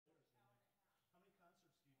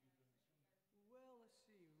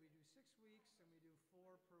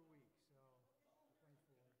per week, so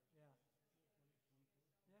 24. Yeah.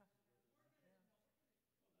 Yeah. Yeah.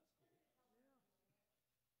 Yeah.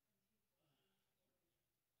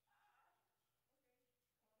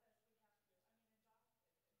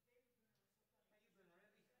 How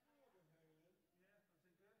you been, Randy? Oh, I've been hanging in. Yeah, everything good?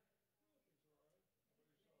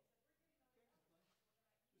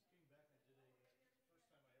 Oh, things are alright. How about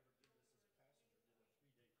yourself? Can't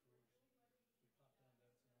complain. Just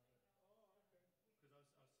came back. I did a first time I ever did this as a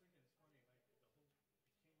passenger.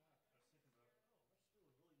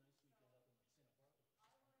 Did a 3-day cruise.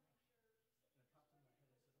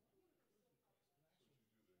 We popped down to Ensenada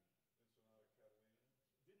Oh, okay. because I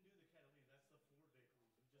was thinking it's funny. Like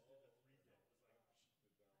the whole it came out. I was thinking about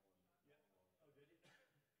let's do a really nice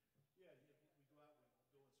weekend up in like Santa Barbara or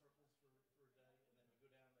something like that. And it popped in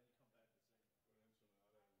my head. I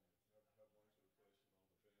said, I wonder what a cruise would cost.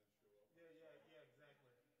 And So did actually, you do the Ensenada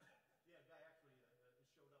Catalina?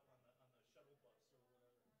 didn't do the Catalina. That's the 4-day cruise. We just did the Oh, 3-day. okay. It was like,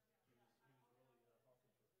 Did that one yeah. not long Oh, ago.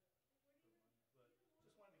 did it? Yeah,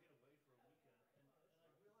 we go out, we go in circles for a day, and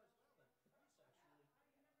then you go down, and then you come back the same.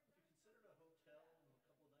 Go to Ensenada and have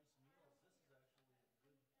lunch at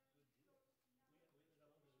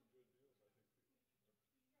a place and all the bands show up. Yeah, exactly.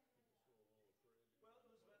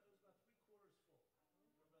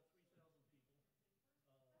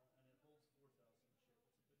 Yeah, a guy actually showed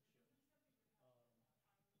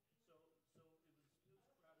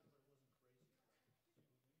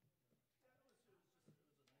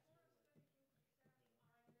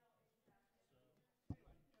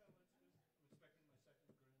up on the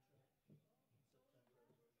shuttle bus or whatever.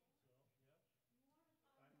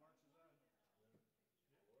 He was really hawking for money,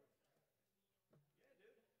 but just wanted to get away for a weekend, and I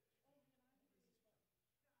realized, wow, the price actually, if you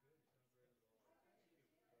considered a hotel and a couple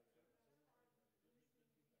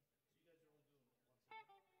of nice meals, this is actually a good deal. We ended up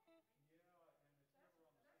Those with. are good deals. I think people still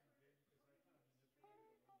a little afraid to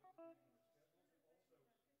Well, go on the boat. it was about 3/4 full.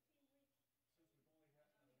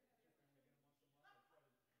 There were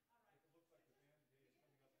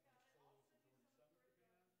about 3,000 people, and it holds 4,000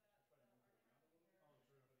 ship. It's a big ship.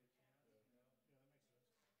 Um, so it was crowded, but it wasn't crazy crowded. So,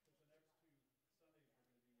 yeah, it was a nice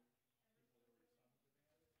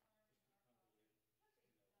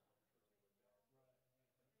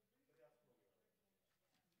getaway.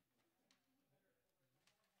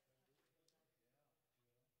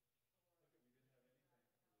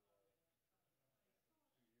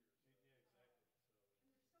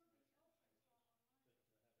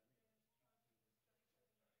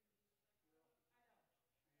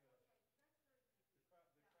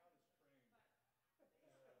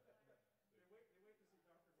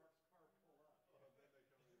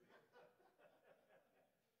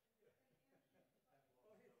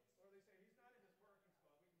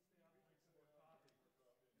 So anyway, yeah, I'm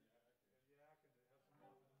expecting my second grandchild in September. So yeah,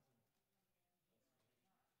 time marches on. Yeah.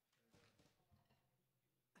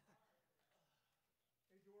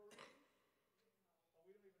 Yeah, Boy, yeah, dude.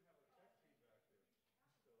 yeah, you sound great as always. Thank you. Glad to have you.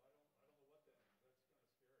 Good feedback. So you guys are only doing it once a month? Yeah, and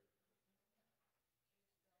it's never on the same day because I kind of manipulated a little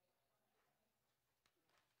bit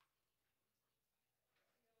depending on their schedules.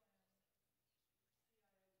 Also, since we've only had,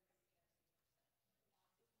 since we only get them once a month,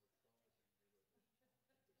 I try to, if it looks like the band day is coming up on solos who's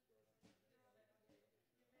already sung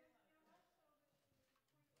with the band,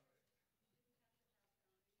 I try to move it around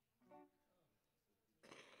a little bit, Oh, give sure. everybody a chance, Yeah. you know. Yeah, that makes sense. Because the next 2 Sundays we're going to be with people that already sung with the band, just to kind of the way, you know, arbitrarily worked out. Right. But that's where we are right now. Yeah. Look at, we didn't have anything for 2 years. So. Yeah, exactly. So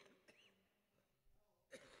it's nice to have anything. Well, the crowd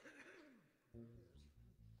is trained. They wait to see Dr. Mark's car pull up. Oh, and then they come to the Or they say he's not in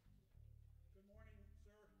his parking spot.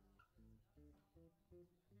 We can stay out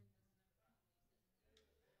and drink some more coffee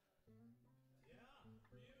and yak. and yak and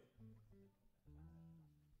have some muffins. And hey, Dory. Oh, we don't even have a tech feedback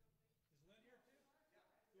there, so I don't know what that means. That's kind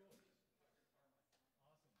of scary. What's promising here, but if they start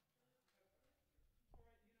on the main, I'll even do the other two. Good morning, sir. Yeah, for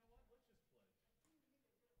you. Is Lynn here too? Yeah.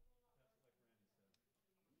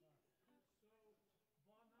 Cool.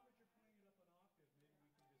 Awesome. All right, you know what? Let's just play. That's like Randy said. So, Vaughn,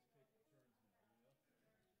 now that you're playing it up an octave, maybe we can just take turns now,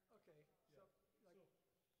 you know? Okay. Yeah. So,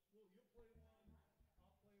 like, So, well, you'll play one, I'll play one.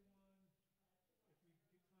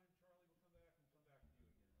 If we get time, Charlie will come back and come back to you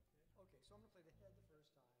again, okay? okay. So I'm gonna play the head the first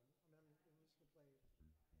time. I'm just gonna play,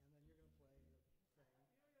 and then you're gonna play your thing.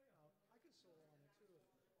 Yeah. I could solo on it too.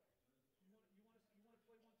 You want to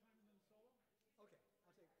play one time and then solo? Okay.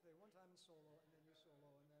 I'll play one time in solo, and then you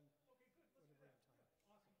solo, and then Okay, good. Let's do whatever that. time.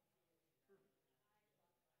 Awesome. Perfect.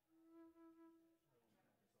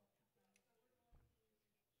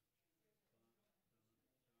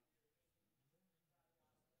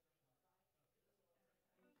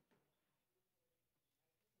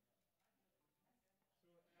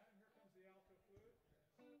 So, Adam, here comes the alto flute.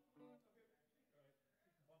 Okay. All right.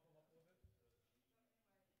 You can bump them up a little bit.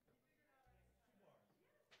 2 bars.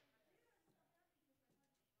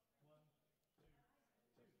 1, 2.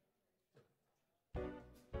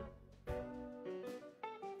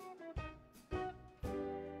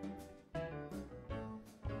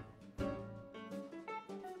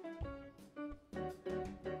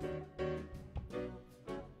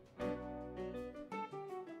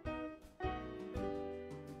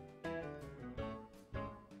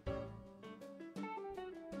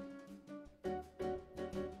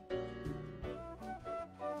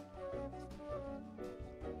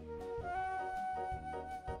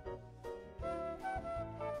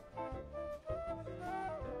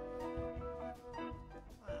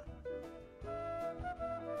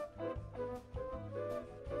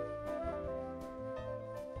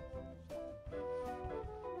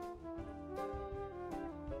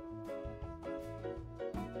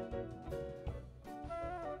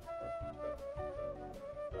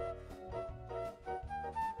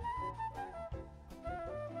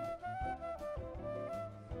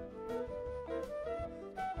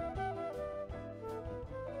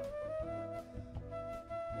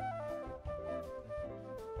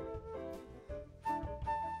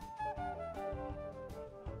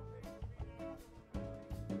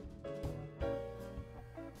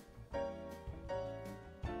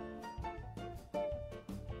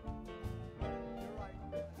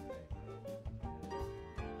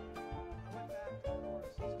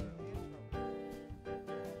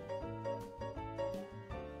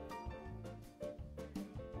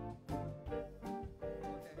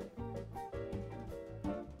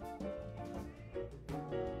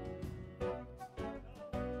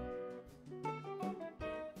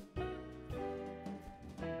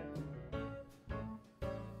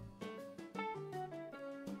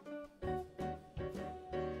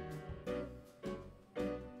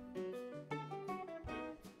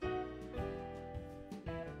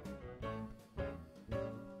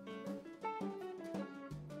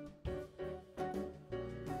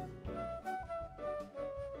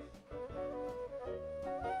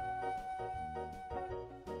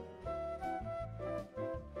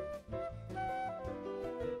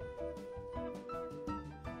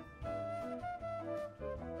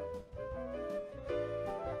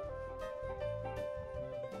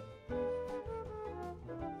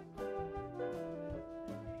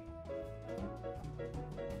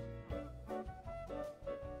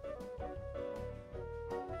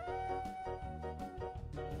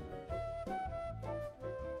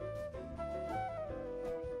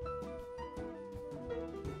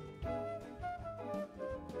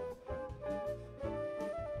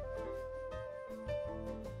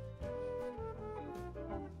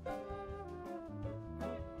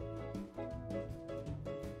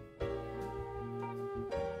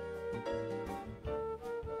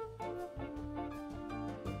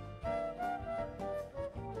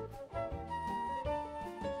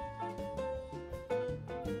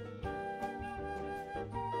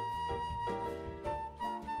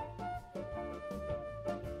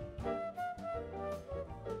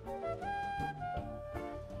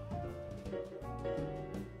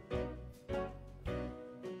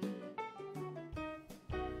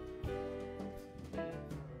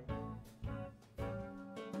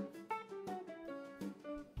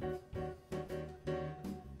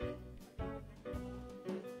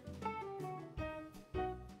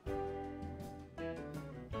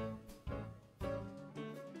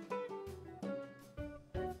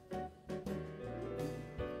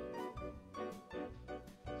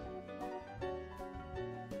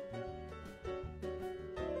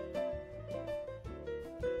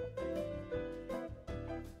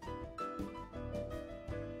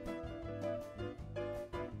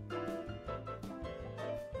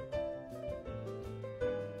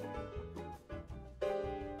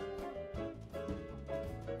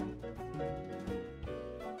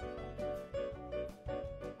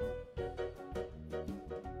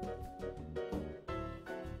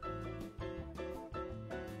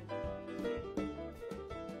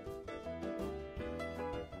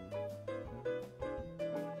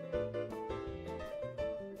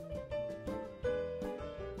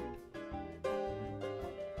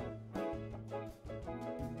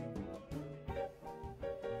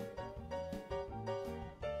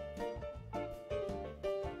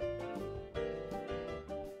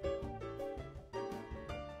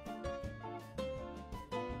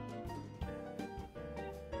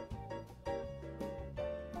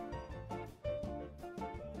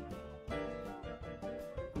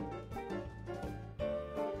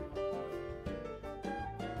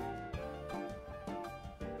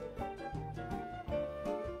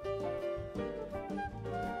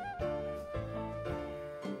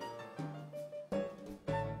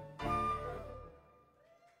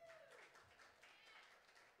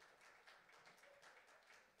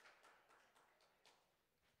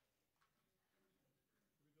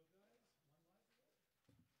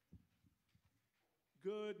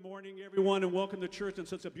 Good morning, everyone, and welcome to church on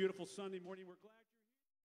such a beautiful Sunday morning. We're glad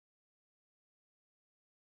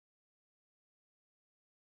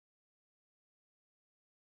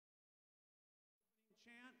you're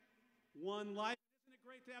here. Chant One Life. Isn't it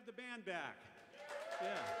great to have the band back?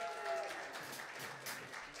 Yeah.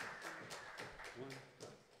 1, 2,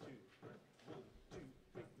 1, 2, 3,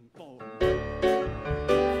 4.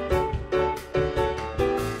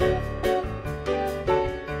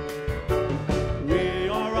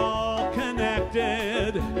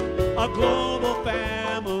 A global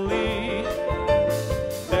family.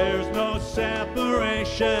 There's no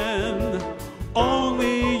separation,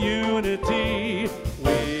 only unity.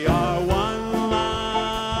 We are one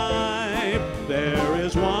life. There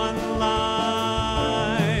is one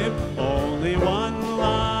life, only one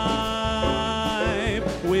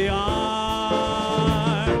life. We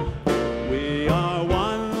are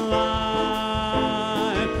one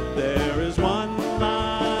life. There is one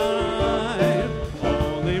life,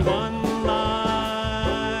 only one.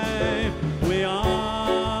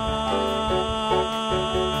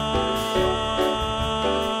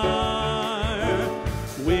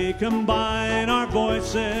 Combine our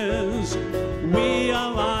voices, we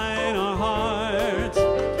align our hearts.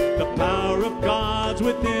 The power of God's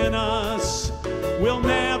within us, we'll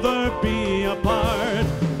never be apart.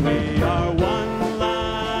 We are one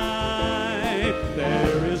life,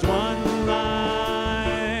 there is one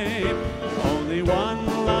life, only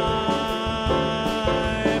one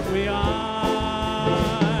life. We are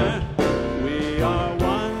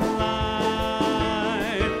one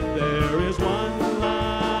life, there is one.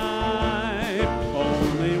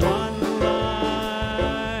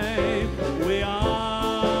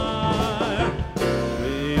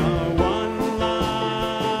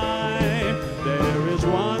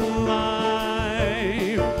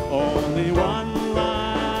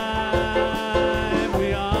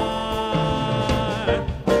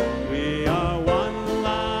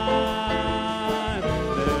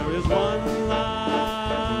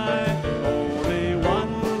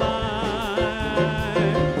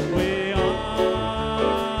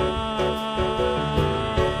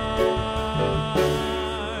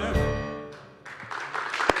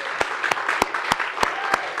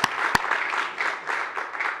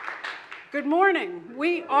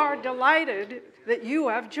 We are delighted that you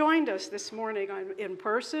have joined us this morning in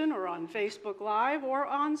person or on Facebook Live or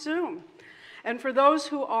on Zoom. And for those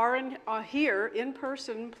who are here in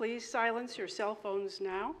person, please silence your cell phones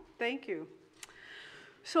now. Thank you.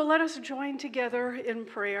 So let us join together in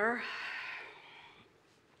prayer.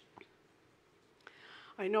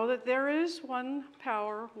 I know that there is one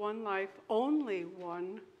power, one life, only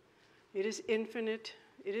one. It is infinite.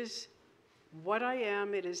 It is what I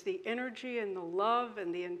am. It is the energy and the love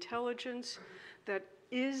and the intelligence that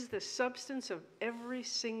is the substance of every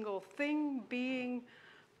single thing, being,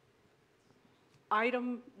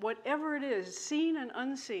 item, whatever it is, seen and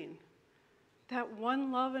unseen. That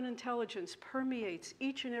one love and intelligence permeates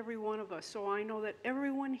each and every one of us. So I know that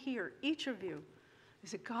everyone here, each of you,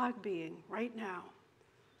 is a God being right now.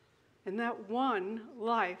 And that one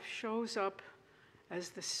life shows up as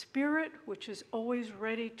the Spirit which is always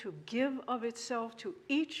ready to give of itself to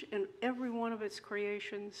each and every one of its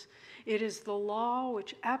creations. It is the law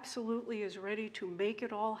which absolutely is ready to make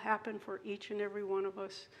it all happen for each and every one of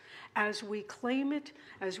us. As we claim it,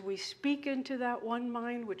 as we speak into that one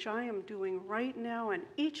mind, which I am doing right now, and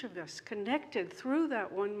each of us connected through that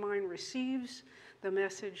one mind receives the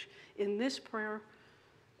message in this prayer.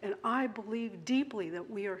 And I believe deeply that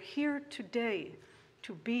we are here today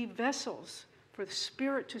to be vessels for the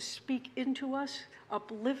Spirit to speak into us,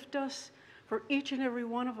 uplift us, for each and every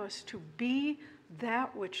one of us to be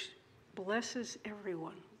that which blesses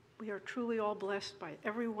everyone. We are truly all blessed by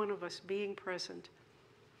every one of us being present.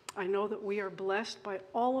 I know that we are blessed by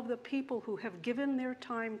all of the people who have given their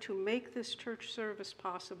time to make this church service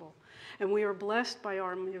possible. And we are blessed by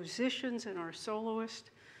our musicians and our soloists.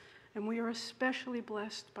 And we are especially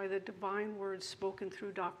blessed by the divine words spoken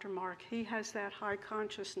through Dr. Mark. He has that high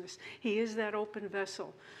consciousness. He is that open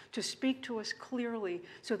vessel to speak to us clearly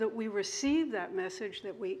so that we receive that message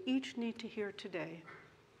that we each need to hear today.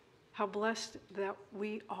 How blessed that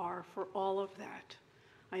we are for all of that.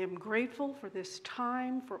 I am grateful for this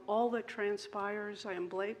time, for all that transpires. I am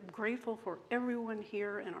grateful for everyone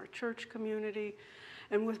here in our church community.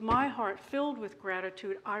 And with my heart filled with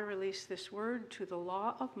gratitude, I release this word to the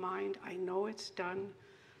law of mind. I know it's done.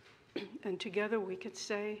 And together we could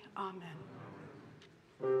say, Amen.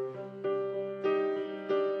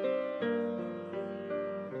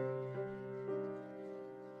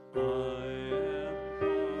 I am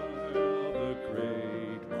part of the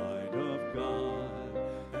great mind of God.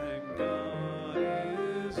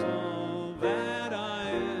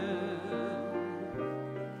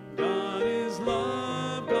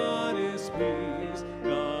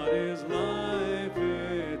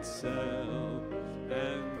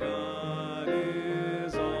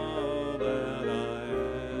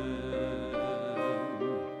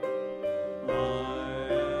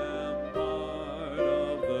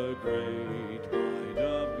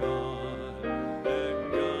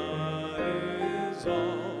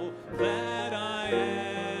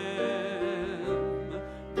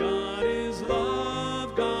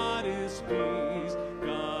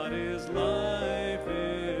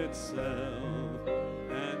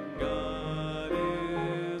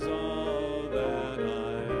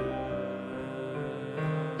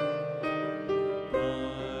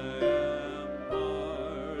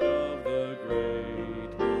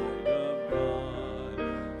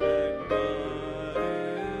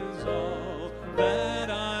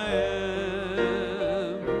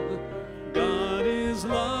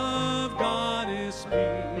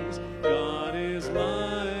 God is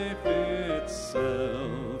life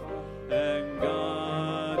itself, and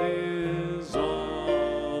God is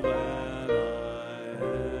all that I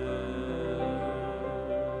am.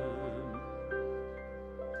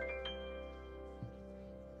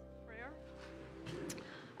 Prayer.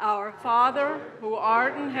 Our Father, who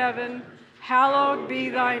art in heaven, hallowed be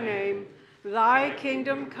thy name. Thy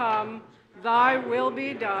kingdom come, thy will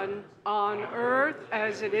be done, on earth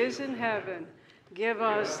as it is in heaven. Give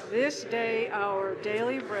us this day our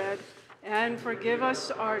daily bread, and forgive us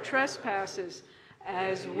our trespasses,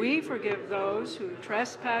 as we forgive those who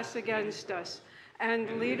trespass against us.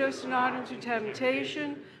 And lead us not into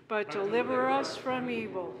temptation, but deliver us from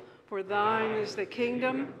evil. For thine is the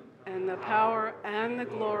kingdom, and the power, and the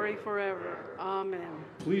glory forever. Amen.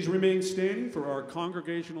 Please remain standing for our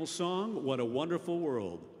congregational song, What a Wonderful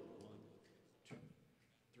World.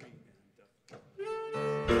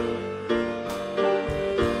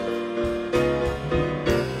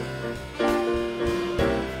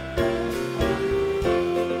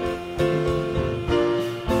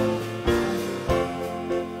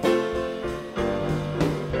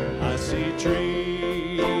 I see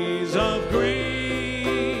trees of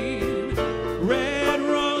green, red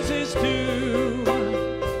roses too.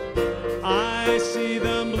 I see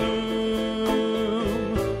them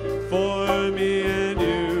bloom for me and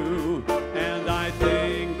you, and I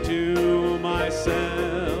think to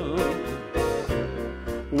myself,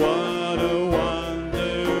 what a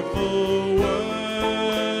wonderful world.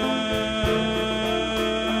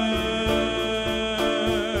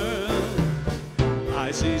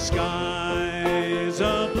 I see skies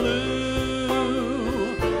of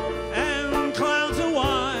blue and clouds of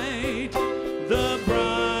white, the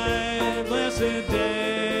bright, blessed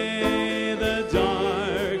day, the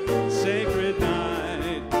dark, sacred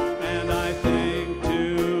night, and I think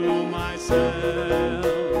to myself,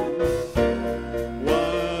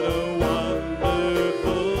 what a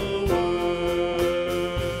wonderful world.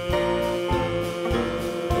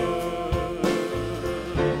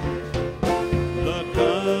 The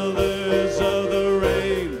colors of the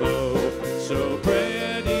rainbow, so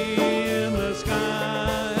pretty in the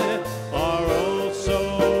sky, are also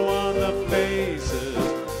on the faces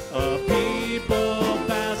of people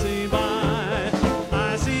passing by.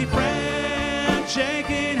 I see friends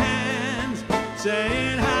shaking hands,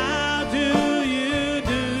 saying, how do you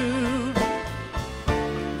do?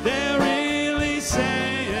 They're really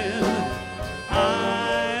saying,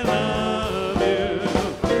 I love you.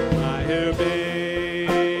 I hear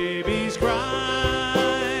babies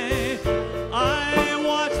cry, I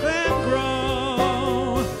watch them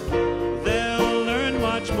grow. They'll learn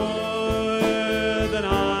much more than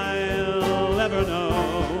I'll ever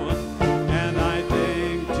know. And I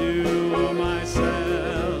think to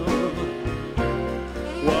myself,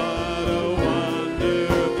 what a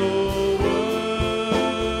wonderful world.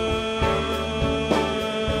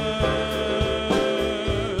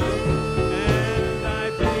 And I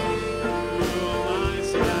think to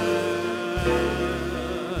myself,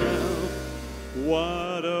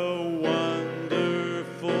 what a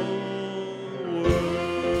wonderful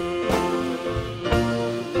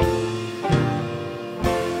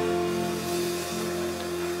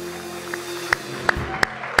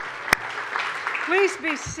Please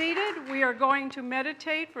be seated. We are going to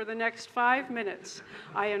meditate for the next 5 minutes.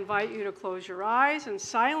 I invite you to close your eyes and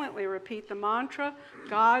silently repeat the mantra,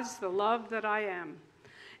 God's the love that I am.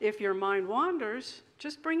 If your mind wanders,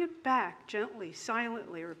 just bring it back gently,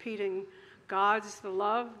 silently, repeating, God's the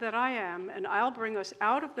love that I am, and I'll bring us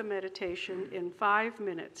out of the meditation in 5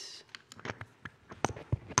 minutes.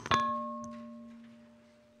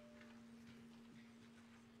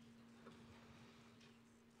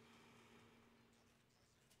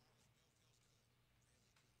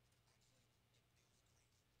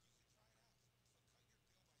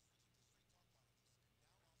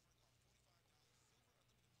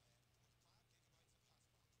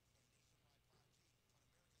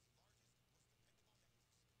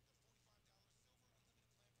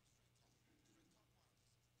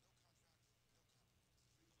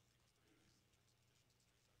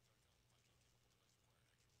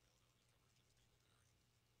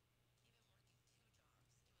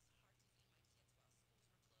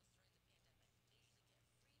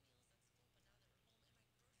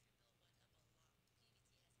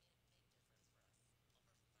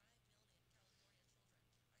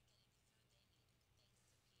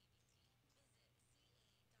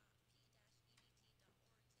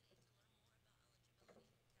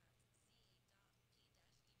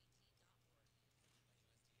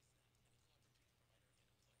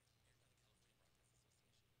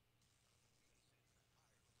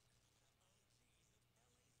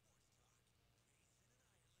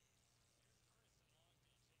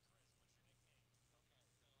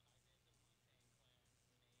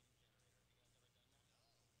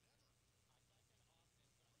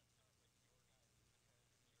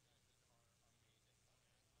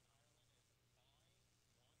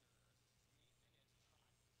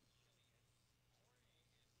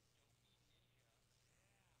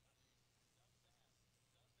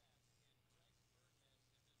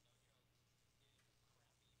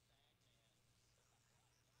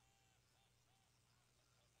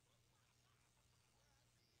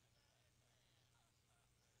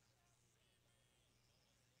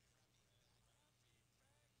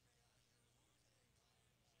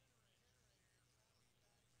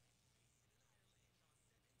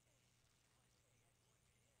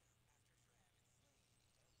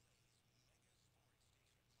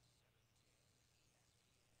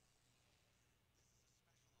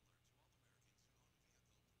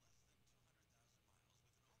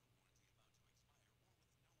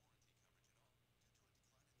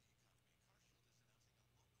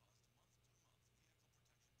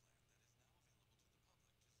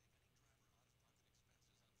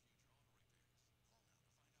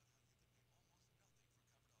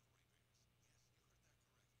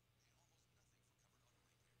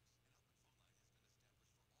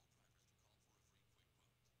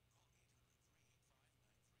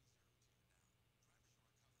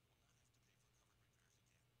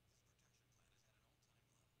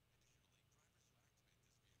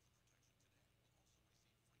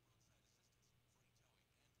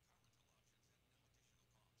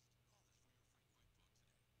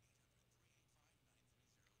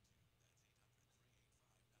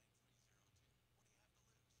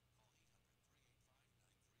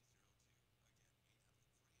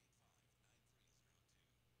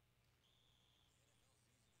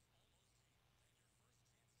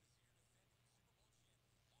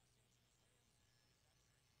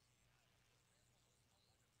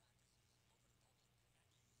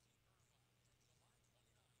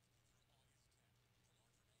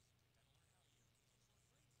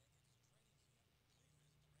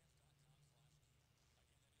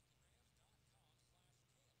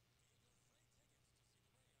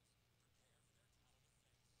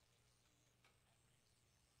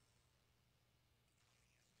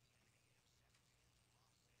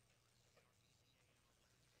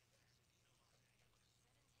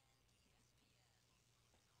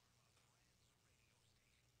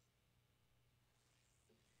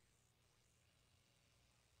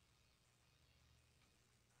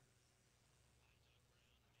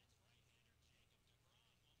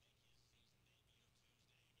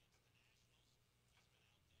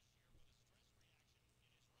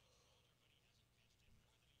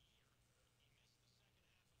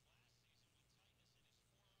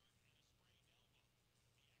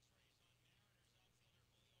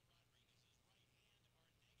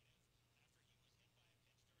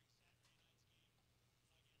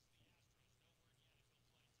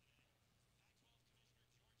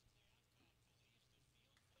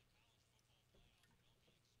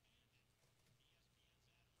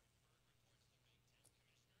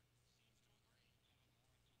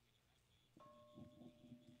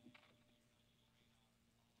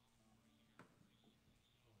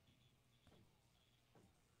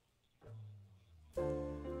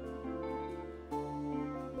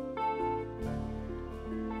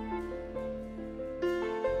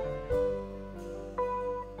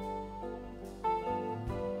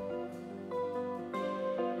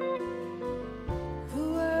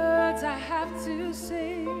 to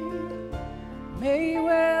say may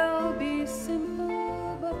well be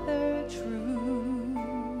simple, but they're true.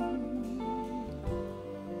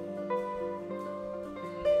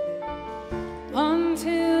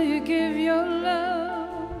 Until you give your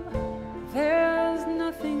love, there's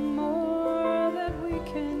nothing more that we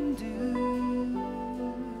can do.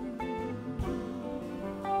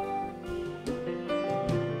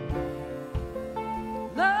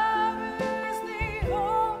 Love is the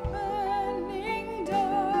opening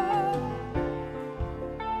door.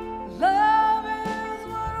 Love is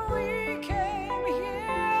what we came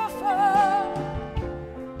here for.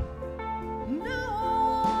 No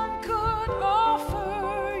one could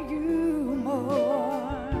offer you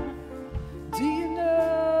more. Do you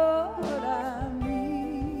know what I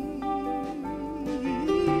mean?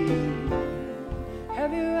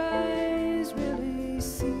 Have your eyes really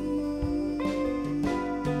seen?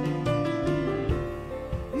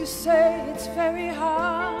 You say it's very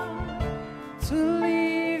hard to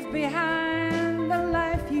leave behind the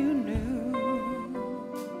life you knew.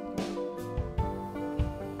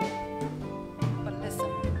 But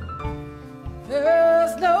listen,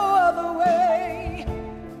 there's no other way.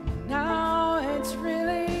 Now it's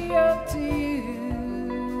really up to you.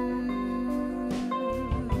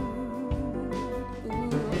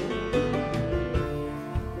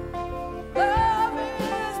 Love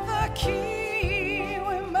is the key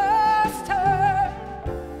we must turn.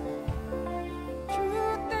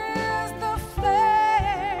 Truth is the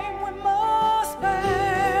flame we must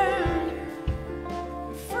burn.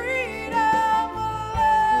 Freedom a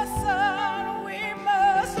lesson we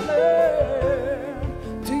must learn.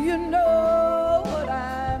 Do you know what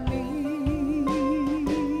I mean?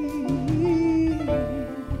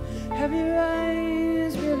 Have your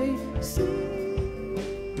eyes really seen?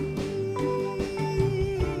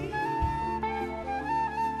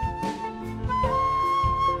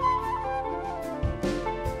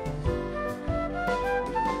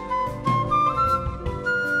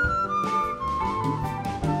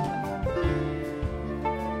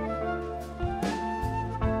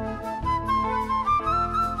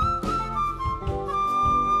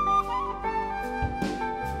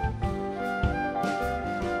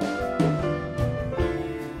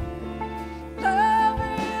 Love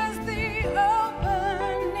is the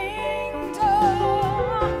opening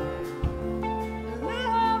door.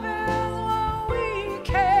 Love is what we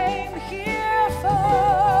came here for.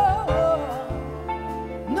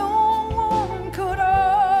 No one could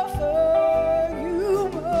offer you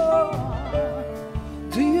more.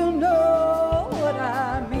 Do you know what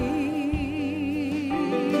I mean?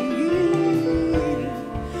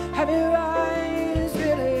 Have your eyes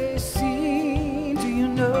really seen? Do you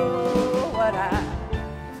know what I?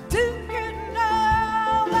 Do you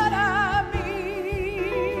know what I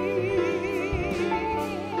mean?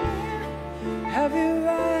 Have your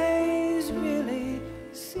eyes really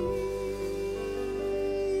seen?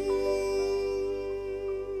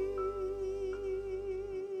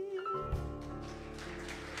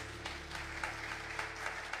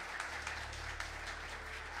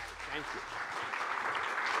 Thank you.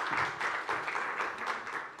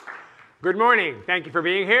 Good morning. Thank you for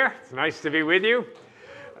being here. It's nice to be with you.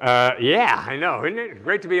 Yeah, I know. Isn't it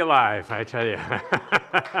great to be alive, I tell you.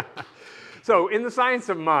 So in the science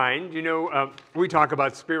of mind, you know, we talk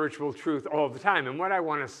about spiritual truth all the time. And what I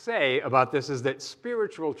want to say about this is that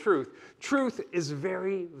spiritual truth is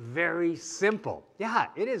very, very simple. Yeah,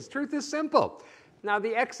 it is. Truth is simple. Now,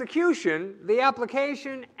 the execution, the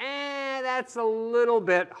application, that's a little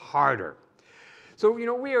bit harder. So, you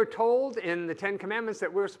know, we are told in the Ten Commandments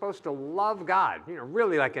that we're supposed to love God, you know,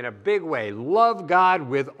 really like in a big way. Love God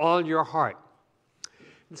with all your heart.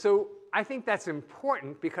 And so I think that's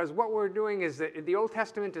important because what we're doing is that the Old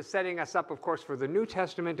Testament is setting us up, of course, for the New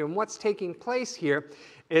Testament. And what's taking place here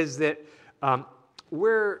is that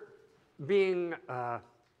we're being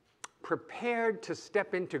prepared to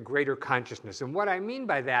step into greater consciousness. And what I mean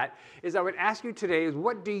by that is I would ask you today is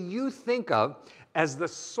what do you think of as the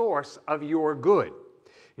source of your good?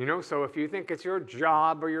 You know, so if you think it's your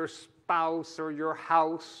job or your spouse or your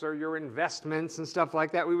house or your investments and stuff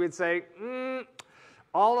like that, we would say,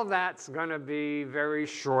 all of that's going to be very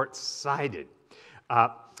short-sighted.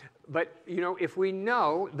 But, you know, if we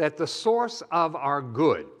know that the source of our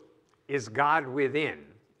good is God within,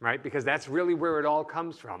 right, because that's really where it all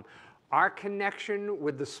comes from, our connection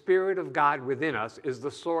with the Spirit of God within us is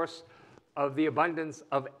the source of the abundance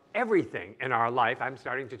of everything in our life. I'm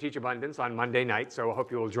starting to teach abundance on Monday night, so I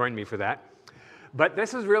hope you will join me for that. But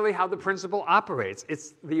this is really how the principle operates.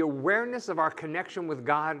 It's the awareness of our connection with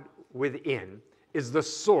God within is the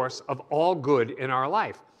source of all good in our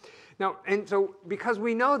life. Now, and so because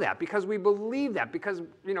we know that, because we believe that, because,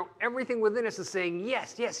 everything within us is saying,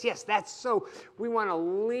 yes, yes, yes, that's so, we want to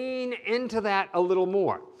lean into that a little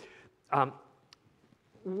more.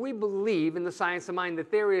 We believe in the science of mind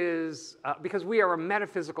that there is, because we are a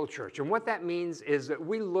metaphysical church, and what that means is that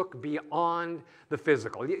we look beyond the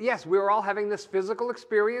physical. Yes, we're all having this physical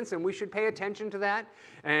experience, and we should pay attention to that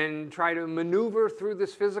and try to maneuver through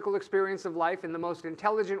this physical experience of life in the most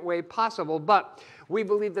intelligent way possible, but we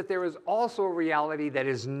believe that there is also a reality that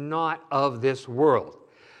is not of this world.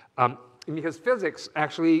 Because physics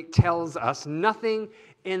actually tells us nothing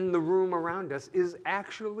in the room around us is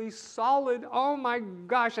actually solid. Oh my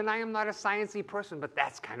gosh, and I am not a sciencey person, but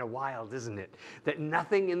that's kind of wild, isn't it? That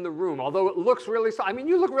nothing in the room, although it looks really solid,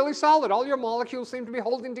 you look really solid. All your molecules seem to be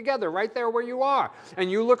holding together right there where you are.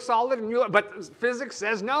 And you look solid, but physics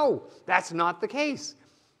says no, that's not the case.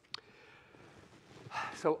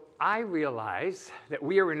 So I realize that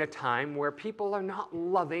we are in a time where people are not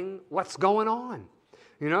loving what's going on.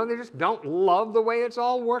 They just don't love the way it's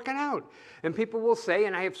all working out. And people will say,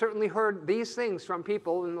 and I have certainly heard these things from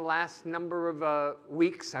people in the last number of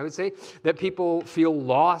weeks, I would say, that people feel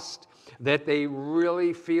lost, that they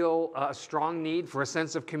really feel a strong need for a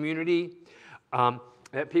sense of community.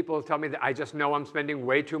 That people tell me that I just know I'm spending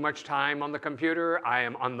way too much time on the computer. I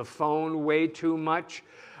am on the phone way too much.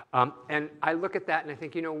 And I look at that and I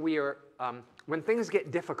think, we are, when things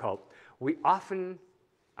get difficult,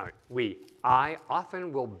 I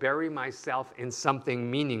often will bury myself in something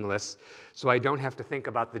meaningless so I don't have to think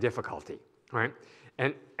about the difficulty, right?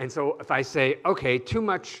 And so if I say, okay, too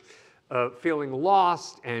much feeling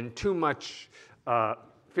lost and too much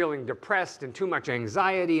feeling depressed and too much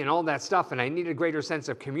anxiety and all that stuff, and I need a greater sense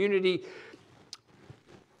of community,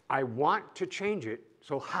 I want to change it.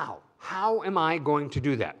 So how? How am I going to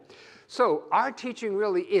do that? So our teaching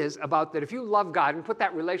really is about that if you love God and put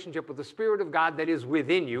that relationship with the Spirit of God that is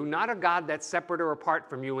within you, not a God that's separate or apart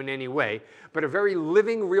from you in any way, but a very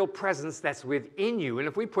living, real presence that's within you. And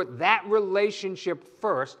if we put that relationship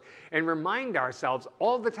first and remind ourselves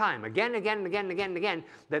all the time, again,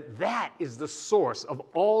 that that is the source of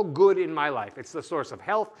all good in my life. It's the source of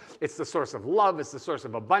health. It's the source of love. It's the source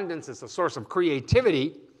of abundance. It's the source of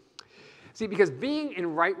creativity. See, because being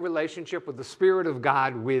in right relationship with the Spirit of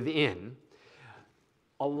God within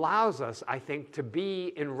allows us, I think, to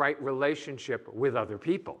be in right relationship with other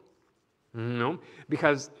people.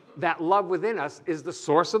 Because that love within us is the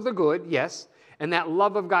source of the good, yes, and that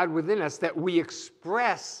love of God within us that we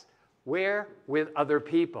express where? With other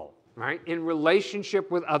people, right? In relationship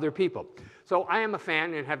with other people. So I am a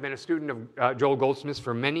fan and have been a student of Joel Goldsmith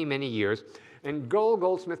for many, many years. And Joel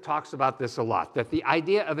Goldsmith talks about this a lot, that the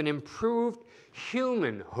idea of an improved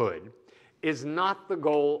humanhood is not the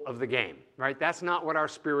goal of the game, right? That's not what our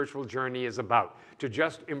spiritual journey is about, to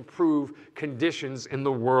just improve conditions in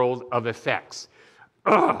the world of effects.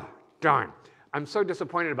 Ugh, darn. I'm so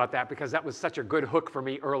disappointed about that because that was such a good hook for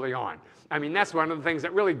me early on. That's one of the things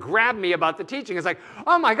that really grabbed me about the teaching. It's like,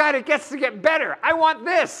 oh my God, it gets to get better. I want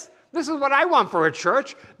this. This is what I want for a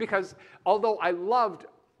church, because although I loved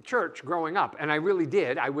church growing up, and I really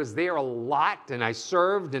did. I was there a lot, and I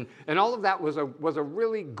served, and all of that was a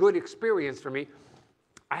really good experience for me.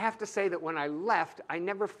 I have to say that when I left, I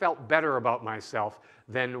never felt better about myself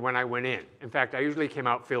than when I went in. In fact, I usually came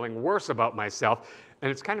out feeling worse about myself, and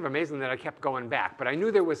it's kind of amazing that I kept going back, but I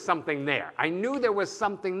knew there was something there. I knew there was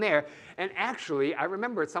something there, and actually, I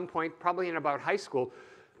remember at some point, probably in about high school,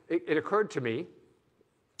 it occurred to me.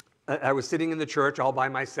 I was sitting in the church all by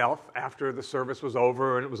myself after the service was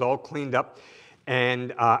over and it was all cleaned up.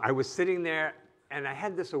 And I was sitting there and I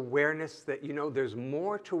had this awareness that, there's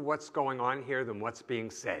more to what's going on here than what's being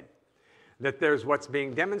said. That there's what's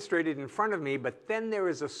being demonstrated in front of me, but then there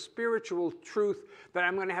is a spiritual truth that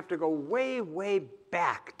I'm going to have to go way, way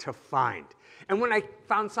back to find. And when I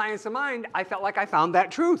found Science of Mind, I felt like I found that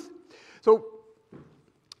truth.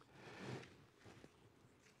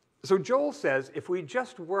 So Joel says, if we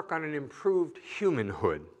just work on an improved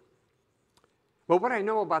humanhood, well, what I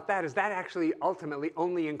know about that is that actually ultimately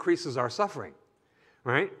only increases our suffering,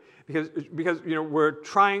 right? Because we're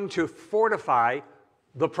trying to fortify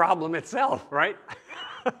the problem itself, right?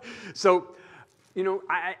 So,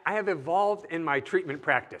 I have evolved in my treatment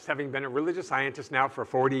practice, having been a religious scientist now for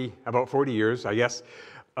about 40 years, I guess,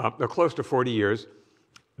 or close to 40 years,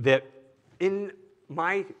 that in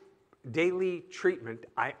my daily treatment,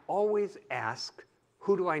 I always ask,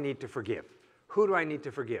 who do I need to forgive? Who do I need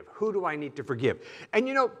to forgive? Who do I need to forgive? And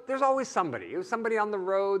you know, there's always somebody. It was somebody on the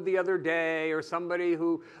road the other day, or somebody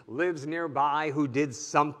who lives nearby who did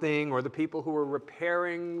something, or the people who were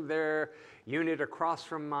repairing their unit across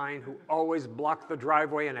from mine who always block the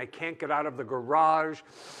driveway and I can't get out of the garage.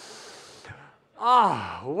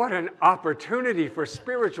 Ah, what an opportunity for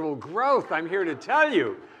spiritual growth, I'm here to tell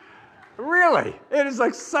you. Really, it is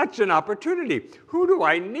like such an opportunity. Who do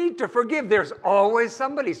I need to forgive? There's always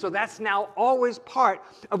somebody. So that's now always part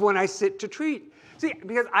of when I sit to treat. See,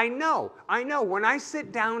 because I know when I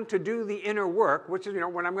sit down to do the inner work, which is, you know,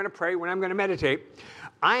 when I'm going to pray, when I'm going to meditate,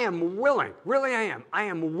 I am willing, really I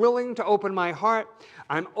am willing to open my heart.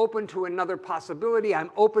 I'm open to another possibility.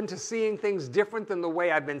 I'm open to seeing things different than the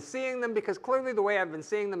way I've been seeing them, because clearly the way I've been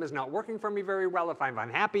seeing them is not working for me very well if I'm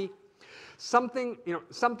unhappy. Something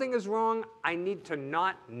is wrong. I need to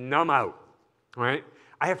not numb out, right?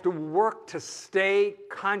 I have to work to stay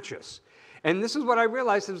conscious. And this is what I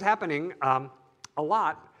realized is happening a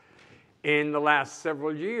lot in the last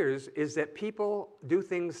several years, is that people do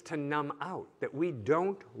things to numb out, that we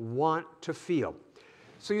don't want to feel.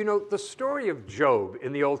 So, you know, the story of Job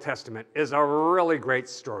in the Old Testament is a really great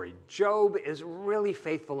story. Job is really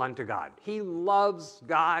faithful unto God. He loves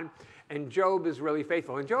God, and Job is really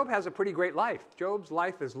faithful. And Job has a pretty great life. Job's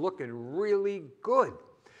life is looking really good.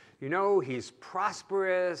 You know, he's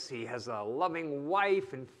prosperous. He has a loving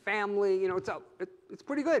wife and family. You know, it's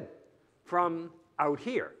pretty good. From out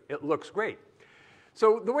here, it looks great.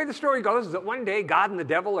 So the way the story goes is that one day God and the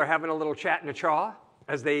devil are having a little chat in a chaw,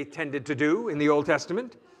 as they tended to do in the Old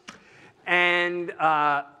Testament. And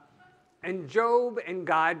Job and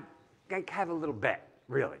God have a little bet,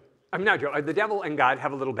 really. I mean, not Job, the devil and God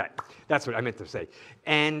have a little bet. That's what I meant to say.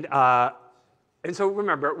 And so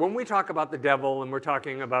remember, when we talk about the devil and we're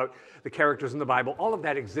talking about the characters in the Bible, all of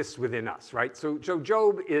that exists within us, right? So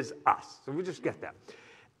Job is us. So we just get that.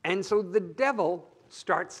 And so the devil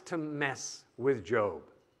starts to mess with Job,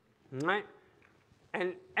 right?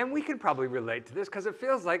 And we can probably relate to this because it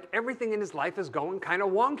feels like everything in his life is going kind of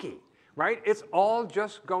wonky, right? It's all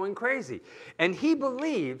just going crazy. And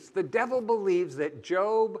the devil believes that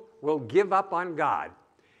Job will give up on God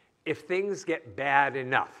if things get bad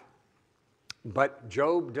enough. But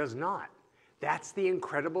Job does not. That's the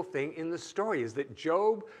incredible thing in the story, is that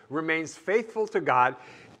Job remains faithful to God,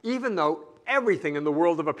 even though everything in the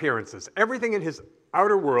world of appearances, everything in his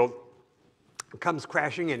outer world comes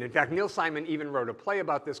crashing in. In fact, Neil Simon even wrote a play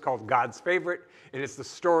about this called God's Favorite, and it's the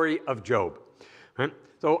story of Job. Right?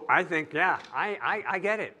 So I think, yeah, I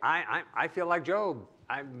get it. I feel like Job.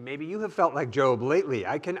 Maybe you have felt like Job lately.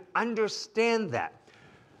 I can understand that.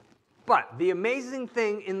 But the amazing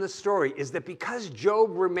thing in the story is that because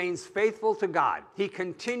Job remains faithful to God, he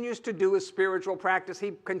continues to do his spiritual practice,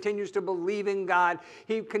 he continues to believe in God,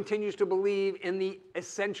 he continues to believe in the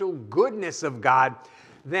essential goodness of God,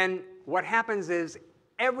 then what happens is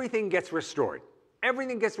everything gets restored.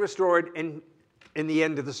 Everything gets restored in the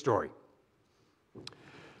end of the story.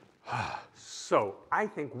 So I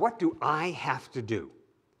think, what do I have to do?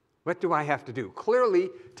 What do I have to do? Clearly,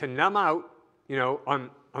 to numb out, you know,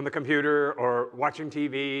 on the computer or watching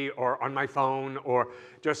TV or on my phone or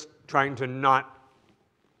just trying to not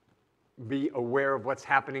be aware of what's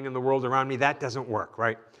happening in the world around me, that doesn't work,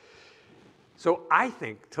 right? So I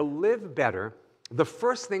think to live better, the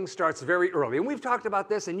first thing starts very early. And we've talked about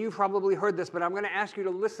this, and you've probably heard this, but I'm going to ask you to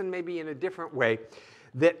listen maybe in a different way.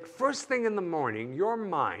 That first thing in the morning, your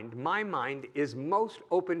mind, my mind, is most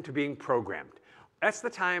open to being programmed. That's the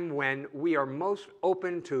time when we are most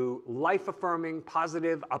open to life-affirming,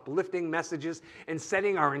 positive, uplifting messages and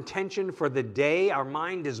setting our intention for the day. Our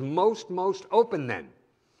mind is most open then,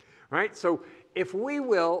 right? So if we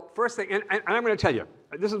will, first thing, and I'm going to tell you,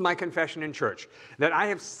 this is my confession in church, that I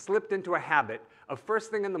have slipped into a habit of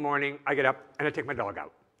first thing in the morning, I get up and I take my dog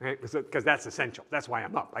out. Right? Because that's essential. That's why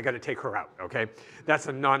I'm up. I got to take her out, okay? That's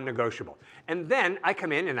a non-negotiable. And then I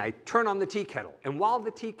come in and I turn on the tea kettle. And while the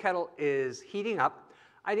tea kettle is heating up,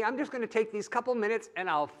 I'm just going to take these couple minutes and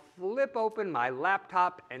I'll flip open my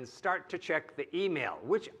laptop and start to check the email,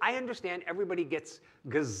 which I understand everybody gets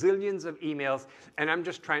gazillions of emails, and I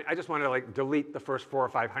just want to like delete the first 400 or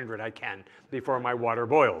 500 I can before my water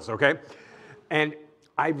boils, okay? And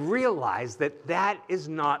I realize that that is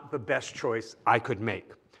not the best choice I could make.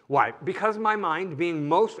 Why? Because my mind being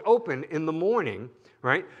most open in the morning,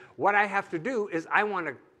 right? What I have to do is I want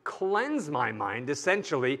to cleanse my mind,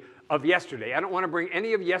 essentially, of yesterday. I don't want to bring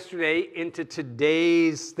any of yesterday into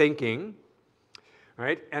today's thinking,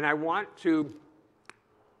 right? And I want to,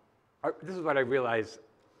 this is what I realize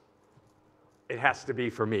it has to be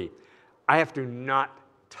for me. I have to not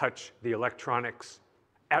touch the electronics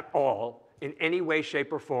at all in any way,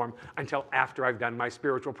 shape, or form until after I've done my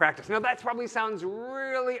spiritual practice. Now, that probably sounds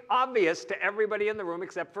really obvious to everybody in the room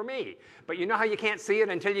except for me. But you know how you can't see it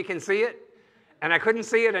until you can see it? And I couldn't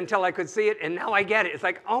see it until I could see it, and now I get it. It's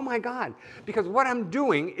like, oh my God. Because what I'm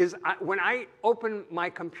doing is, when I open my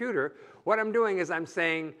computer, what I'm doing is I'm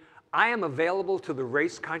saying, I am available to the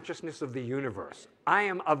race consciousness of the universe. I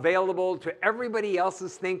am available to everybody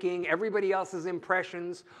else's thinking, everybody else's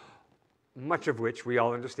impressions, much of which we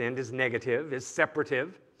all understand is negative, is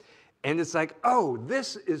separative. And it's like, oh,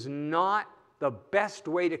 this is not the best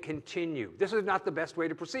way to continue. This is not the best way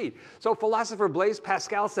to proceed. So philosopher Blaise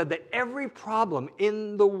Pascal said that every problem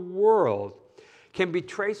in the world can be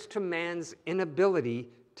traced to man's inability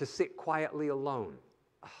to sit quietly alone.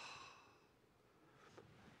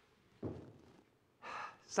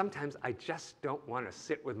 Sometimes I just don't want to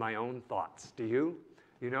sit with my own thoughts. Do you?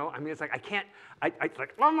 You know, I mean, it's like I can't, it's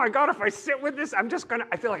like, oh my God, if I sit with this, I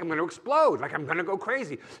feel like I'm going to explode, like I'm going to go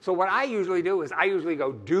crazy. So what I usually do is I usually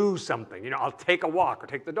go do something. You know, I'll take a walk or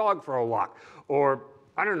take the dog for a walk or,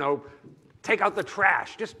 I don't know, take out the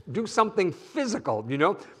trash. Just do something physical, you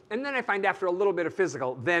know. And then I find after a little bit of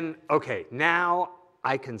physical, then, okay, now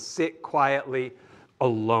I can sit quietly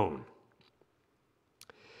alone.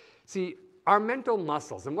 See, our mental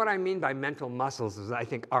muscles, and what I mean by mental muscles is I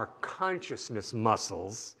think our consciousness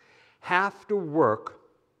muscles have to work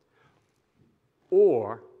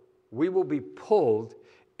or we will be pulled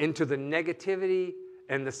into the negativity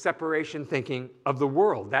and the separation thinking of the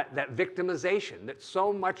world, that victimization that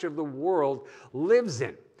so much of the world lives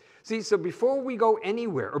in. See, so before we go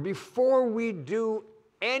anywhere or before we do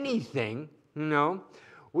anything, you know,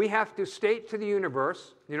 we have to state to the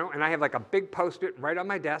universe, you know, and I have like a big Post-it right on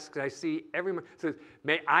my desk that I see every month. It says,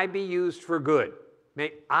 may I be used for good.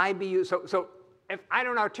 May I be used. So if I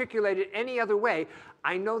don't articulate it any other way,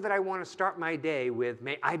 I know that I want to start my day with,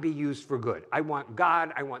 may I be used for good. I want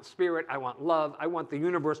God, I want spirit, I want love, I want the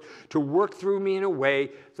universe to work through me in a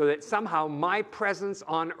way so that somehow my presence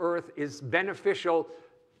on earth is beneficial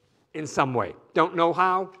in some way. Don't know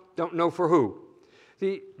how, don't know for who.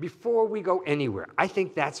 See, before we go anywhere, I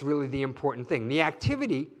think that's really the important thing. The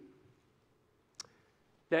activity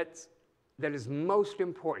that is most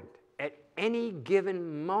important at any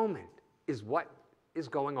given moment is what is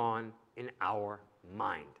going on in our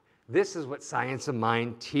mind. This is what science of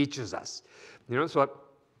mind teaches us. You know, so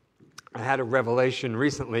I had a revelation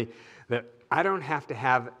recently that I don't have to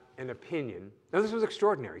have an opinion. Now, this was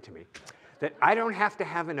extraordinary to me, that I don't have to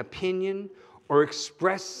have an opinion or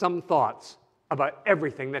express some thoughts about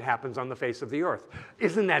everything that happens on the face of the earth.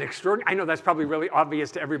 Isn't that extraordinary? I know that's probably really obvious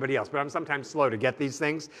to everybody else, but I'm sometimes slow to get these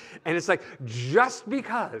things. And it's like, just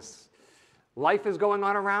because life is going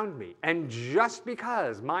on around me, and just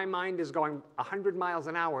because my mind is going 100 miles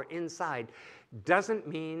an hour inside, doesn't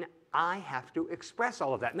mean I have to express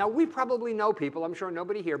all of that. Now, we probably know people, I'm sure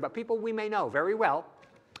nobody here, but people we may know very well,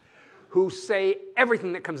 who say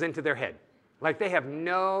everything that comes into their head. Like they have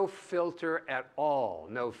no filter at all.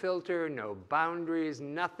 No filter, no boundaries,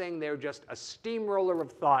 nothing. They're just a steamroller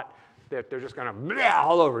of thought that they're just going to blah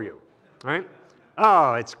all over you, right?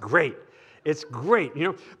 Oh, it's great. It's great, you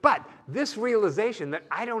know. But this realization that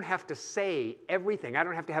I don't have to say everything, I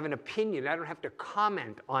don't have to have an opinion, I don't have to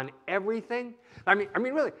comment on everything. I mean,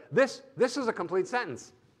 really, this is a complete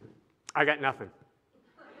sentence. I got nothing.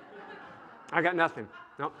 I got nothing.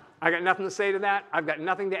 No, I got nothing to say to that. I've got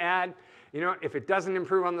nothing to add. You know, if it doesn't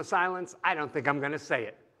improve on the silence, I don't think I'm going to say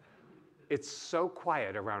it. It's so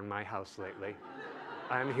quiet around my house lately.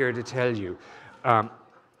 I'm here to tell you.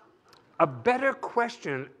 A better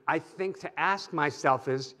question, I think, to ask myself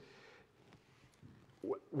is,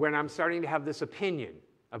 when I'm starting to have this opinion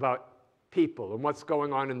about people and what's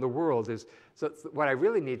going on in the world, is so what I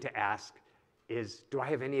really need to ask is, do I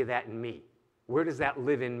have any of that in me? Where does that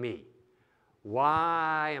live in me?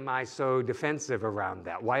 Why am I so defensive around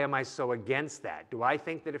that? Why am I so against that? Do I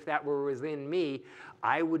think that if that were within me,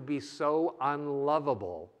 I would be so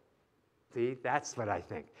unlovable? See, that's what I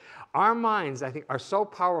think. Our minds, I think, are so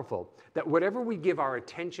powerful that whatever we give our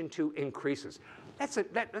attention to increases.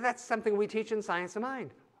 That's something we teach in Science of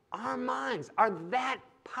Mind. Our minds are that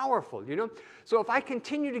powerful, you know? So if I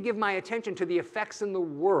continue to give my attention to the effects in the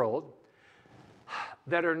world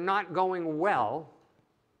that are not going well,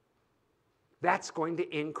 that's going to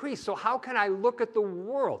increase. So how can I look at the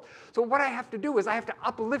world? So what I have to do is I have to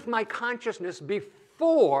uplift my consciousness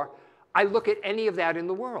before I look at any of that in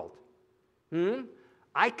the world.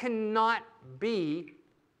 I cannot be,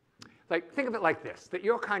 like, think of it like this, that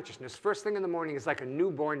your consciousness, first thing in the morning, is like a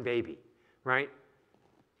newborn baby, right?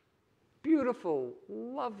 beautiful,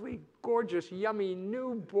 lovely, gorgeous, yummy,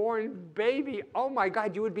 newborn baby, oh my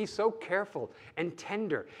God, you would be so careful and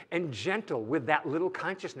tender and gentle with that little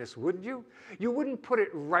consciousness, wouldn't you? You wouldn't put it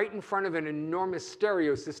right in front of an enormous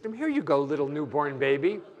stereo system. Here you go, little newborn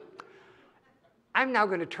baby. I'm now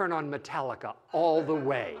going to turn on Metallica all the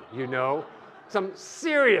way, you know? Some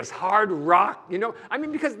serious hard rock, you know? I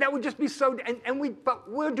mean, because that would just be so, but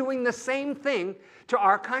we're doing the same thing to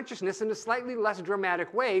our consciousness in a slightly less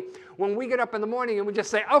dramatic way when we get up in the morning and we just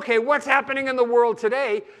say, okay, what's happening in the world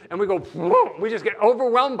today? And we go, whoa, we just get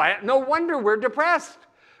overwhelmed by it. No wonder we're depressed.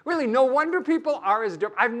 Really, no wonder people are as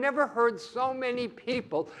depressed. I've never heard so many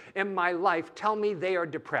people in my life tell me they are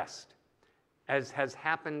depressed as has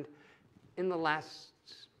happened in the last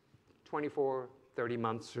 24, 30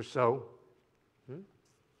 months or so.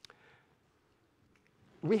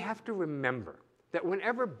 We have to remember that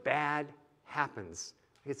whenever bad happens,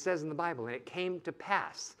 it says in the Bible, and it came to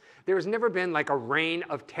pass, there has never been like a reign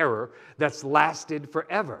of terror that's lasted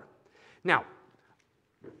forever. Now,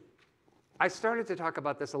 I started to talk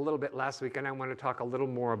about this a little bit last week, and I want to talk a little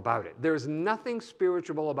more about it. There's nothing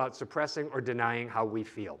spiritual about suppressing or denying how we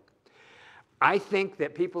feel. I think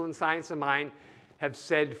that people in Science of Mind have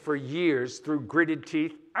said for years through gritted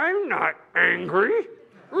teeth, I'm not angry.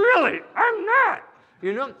 Really, I'm not.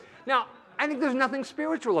 You know? Now, I think there's nothing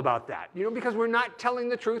spiritual about that, you know, because we're not telling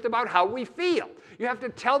the truth about how we feel. You have to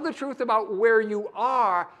tell the truth about where you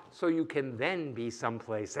are so you can then be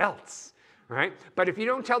someplace else, right? But if you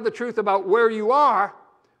don't tell the truth about where you are,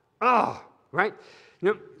 right?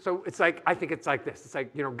 You know, so it's like, I think it's like this. It's like,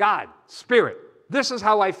 you know, God, Spirit, this is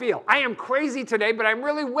how I feel. I am crazy today, but I'm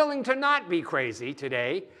really willing to not be crazy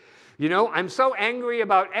today. You know, I'm so angry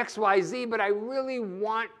about X, Y, Z, but I really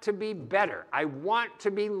want to be better. I want to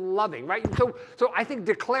be loving, right? So I think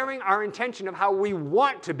declaring our intention of how we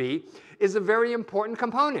want to be is a very important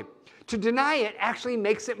component. To deny it actually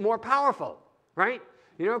makes it more powerful, right?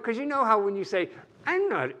 You know, because you know how when you say, I'm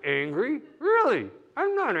not angry, really,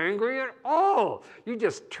 I'm not angry at all. You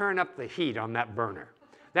just turn up the heat on that burner.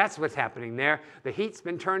 That's what's happening there. The heat's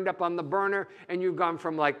been turned up on the burner, and you've gone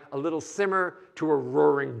from like a little simmer to a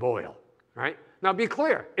roaring boil, right? Now be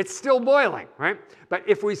clear, it's still boiling, right? But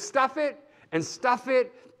if we stuff it and stuff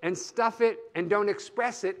it and stuff it and don't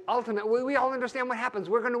express it, ultimately we all understand what happens.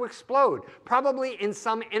 We're going to explode, probably in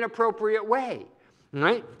some inappropriate way,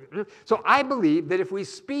 right? So I believe that if we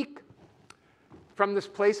speak from this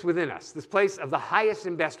place within us, this place of the highest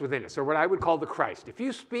and best within us, or what I would call the Christ. If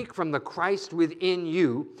you speak from the Christ within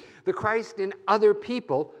you, the Christ in other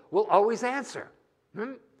people will always answer.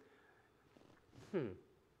 Do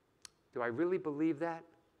I really believe that?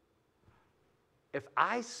 If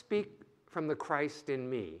I speak from the Christ in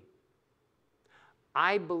me,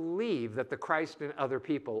 I believe that the Christ in other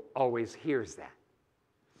people always hears that.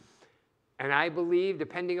 And I believe,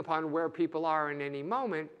 depending upon where people are in any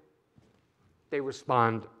moment, they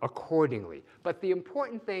respond accordingly. But the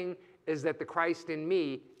important thing is that the Christ in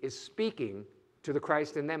me is speaking to the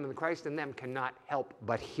Christ in them, and the Christ in them cannot help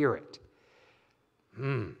but hear it.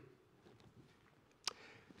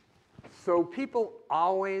 So people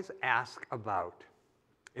always ask about,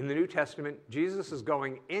 in the New Testament, Jesus is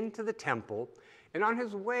going into the temple, and on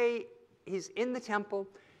his way, he's in the temple,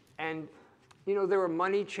 and you know, there were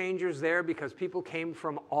money changers there because people came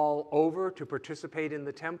from all over to participate in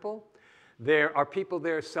the temple. There are people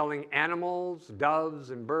there selling animals, doves,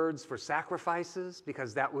 and birds for sacrifices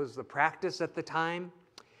because that was the practice at the time.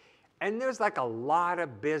 And there's like a lot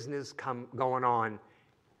of business going on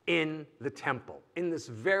in the temple, in this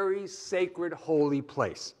very sacred, holy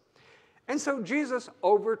place. And so Jesus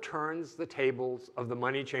overturns the tables of the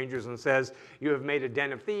money changers and says, you have made a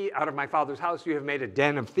den of thieves, out of my Father's house you have made a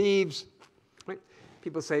den of thieves. Right?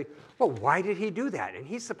 People say, well, why did he do that? And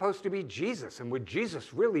he's supposed to be Jesus, and would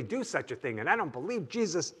Jesus really do such a thing? And I don't believe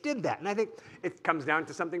Jesus did that. And I think it comes down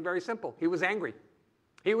to something very simple. He was angry.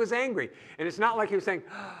 He was angry. And it's not like he was saying,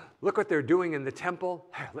 look what they're doing in the temple.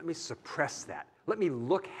 Let me suppress that. Let me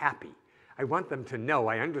look happy. I want them to know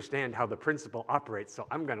I understand how the principle operates, so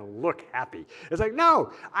I'm going to look happy. It's like,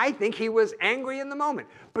 no, I think he was angry in the moment.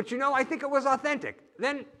 But you know, I think it was authentic.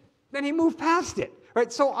 Then he moved past it.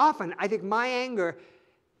 Right? So often, I think my anger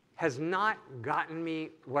has not gotten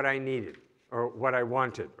me what I needed or what I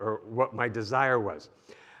wanted or what my desire was.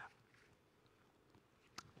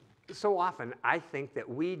 So often, I think that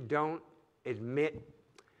we don't admit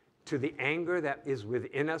to the anger that is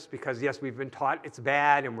within us because, yes, we've been taught it's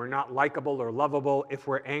bad and we're not likable or lovable if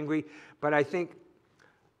we're angry. But I think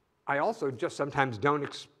I also just sometimes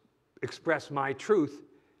don't express my truth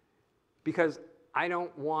because I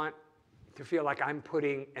don't want to feel like I'm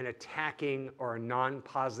putting an attacking or a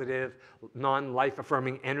non-positive, non-life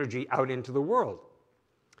affirming energy out into the world.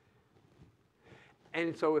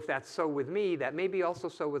 And so if that's so with me, that may be also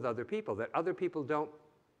so with other people, that other people don't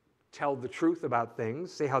tell the truth about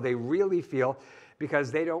things, say how they really feel,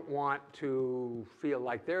 because they don't want to feel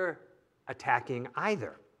like they're attacking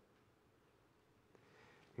either.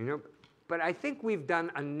 You know, but I think we've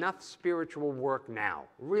done enough spiritual work now,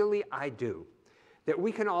 really I do, that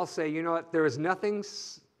we can all say, you know what, there is nothing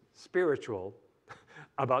spiritual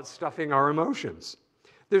about stuffing our emotions.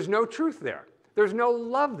 There's no truth there. There's no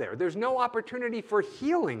love there. There's no opportunity for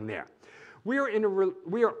healing there. We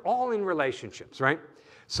are all in relationships, right?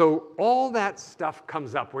 So all that stuff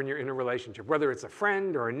comes up when you're in a relationship, whether it's a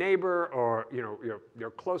friend or a neighbor or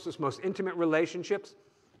your closest, most intimate relationships.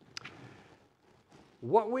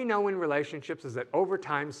 What we know in relationships is that over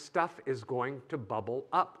time, stuff is going to bubble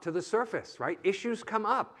up to the surface, right? Issues come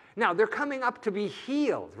up. Now, they're coming up to be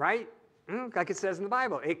healed, right? Like it says in the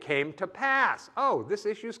Bible, it came to pass. Oh, this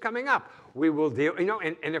issue's coming up. We will deal,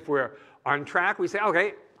 and if we're on track, we say,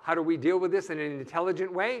 okay, how do we deal with this in an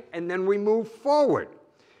intelligent way? And then we move forward,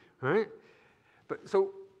 right? But so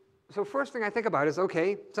first thing I think about is,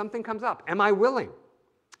 okay, something comes up. Am I willing?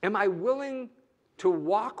 Am I willing to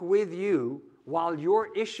walk with you while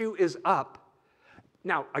your issue is up?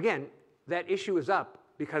 Now, again, that issue is up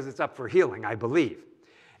because it's up for healing, I believe.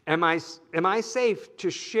 Am I safe to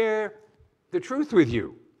share the truth with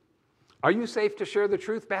you? Are you safe to share the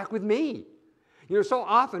truth back with me? You know, so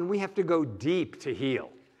often we have to go deep to heal.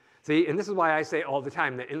 See, and this is why I say all the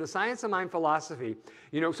time that in the Science of Mind philosophy,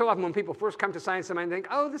 you know, so often when people first come to Science of Mind, they think,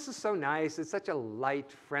 oh, this is so nice. It's such a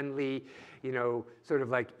light, friendly, you know, sort of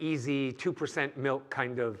like easy 2% milk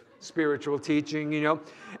kind of spiritual teaching, you know.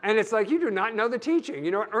 And it's like, you do not know the teaching.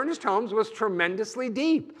 You know, Ernest Holmes was tremendously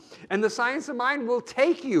deep. And the Science of Mind will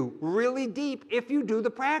take you really deep if you do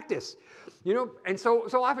the practice. You know, and so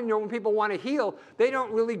often, you know, when people want to heal, they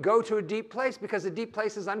don't really go to a deep place because a deep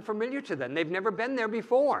place is unfamiliar to them. They've never been there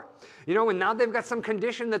before. You know, and now they've got some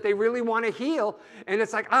condition that they really want to heal, and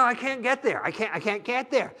it's like, oh, I can't get there. I can't get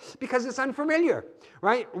there because it's unfamiliar,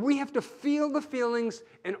 right? We have to feel the feelings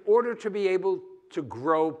in order to be able to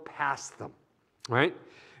grow past them, right?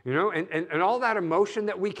 You know, and all that emotion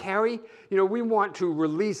that we carry, you know, we want to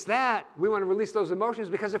release that. We want to release those emotions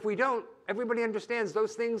because if we don't, everybody understands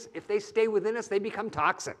those things, if they stay within us, they become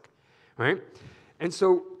toxic, right? And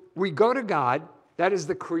so we go to God. That is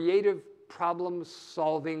the creative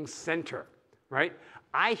problem-solving center, right?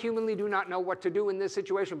 I humanly do not know what to do in this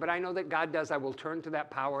situation, but I know that God does. I will turn to that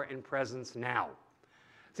power and presence now.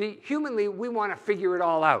 See, humanly, we want to figure it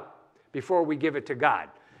all out before we give it to God.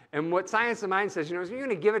 And what Science of Mind says, you know, is you're going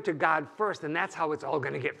to give it to God first, and that's how it's all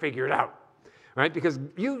going to get figured out, right? Because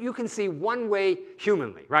you can see one way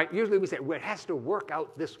humanly, right? Usually we say, well, it has to work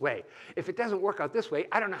out this way. If it doesn't work out this way,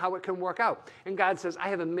 I don't know how it can work out. And God says, I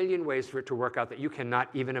have a million ways for it to work out that you cannot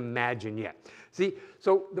even imagine yet. See,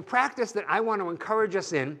 so the practice that I want to encourage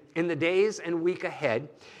us in the days and week ahead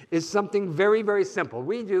is something very, very simple.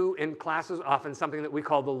 We do in classes often something that we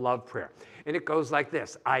call the love prayer. And it goes like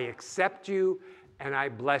this: I accept you and I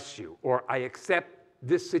bless you, or I accept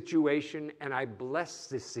this situation and I bless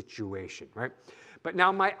this situation, right? But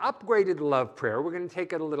now my upgraded love prayer, we're going to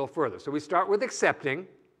take it a little further. So we start with accepting,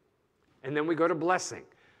 and then we go to blessing.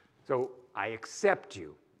 So I accept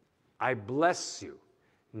you, I bless you.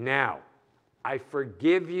 Now, I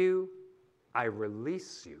forgive you, I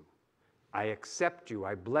release you. I accept you,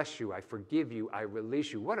 I bless you, I forgive you, I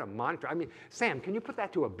release you. What a mantra. I mean, Sam, can you put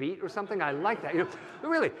that to a beat or something? I like that. You know,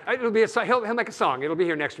 really, it'll be he'll make a song. It'll be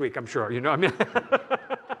here next week, I'm sure. You know, I mean,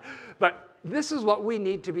 but this is what we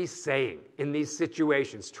need to be saying in these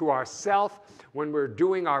situations to ourselves when we're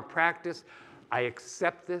doing our practice. I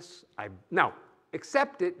accept this. Now,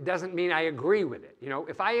 accept it doesn't mean I agree with it. You know,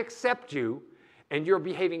 if I accept you and you're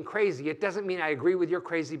behaving crazy, it doesn't mean I agree with your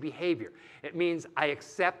crazy behavior. It means I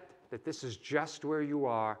accept that this is just where you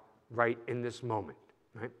are right in this moment,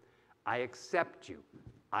 right? I accept you.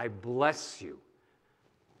 I bless you.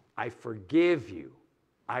 I forgive you.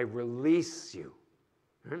 I release you.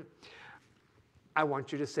 Right? I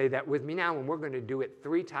want you to say that with me now, and we're going to do it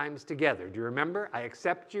 3 times together. Do you remember? I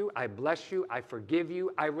accept you. I bless you. I forgive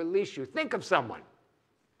you. I release you. Think of someone.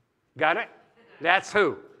 Got it? That's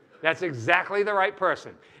who. That's exactly the right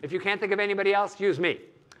person. If you can't think of anybody else, use me.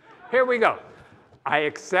 Here we go. I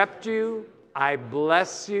accept you, I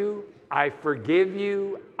bless you, I forgive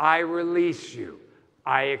you, I release you.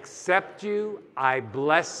 I accept you, I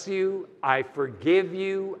bless you, I forgive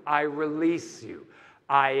you, I release you.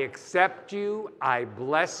 I accept you, I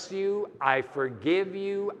bless you, I forgive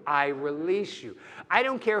you, I release you. I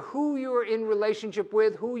don't care who you're in relationship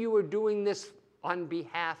with, who you are doing this on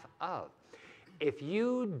behalf of. If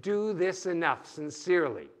you do this enough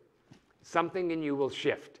sincerely, something in you will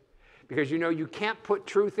shift. Because you know you can't put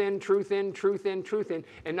truth in, truth in, truth in, truth in,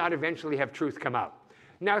 and not eventually have truth come out.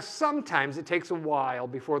 Now, sometimes it takes a while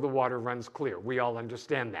before the water runs clear. We all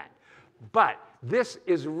understand that. But this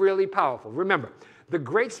is really powerful. Remember, the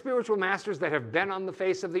great spiritual masters that have been on the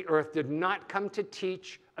face of the earth did not come to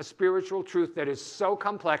teach a spiritual truth that is so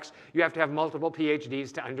complex you have to have multiple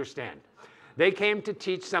PhDs to understand. They came to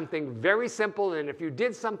teach something very simple, and if you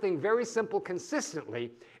did something very simple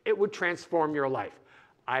consistently, it would transform your life.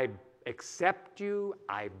 I accept you,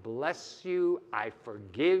 I bless you, I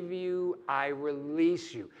forgive you, I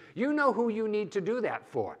release you. You know who you need to do that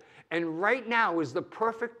for. And right now is the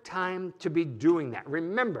perfect time to be doing that.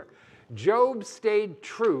 Remember, Job stayed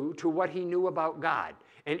true to what he knew about God.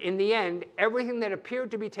 And in the end, everything that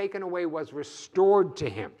appeared to be taken away was restored to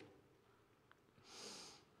him.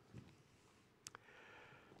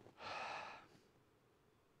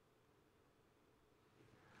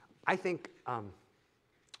 I think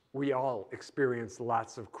we all experience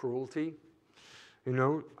lots of cruelty, you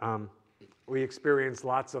know. We experience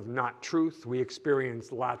lots of not truth. We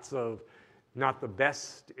experience lots of not the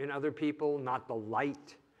best in other people, not the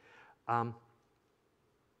light. And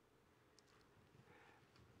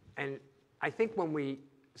I think when we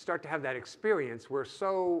start to have that experience, we're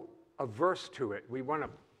so averse to it. We want to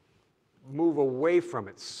move away from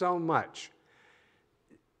it so much,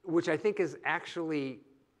 which I think is actually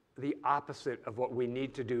the opposite of what we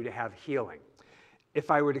need to do to have healing.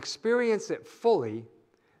 If I would experience it fully,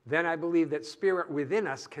 then I believe that spirit within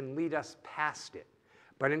us can lead us past it.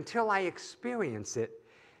 But until I experience it,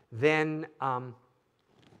 then I'm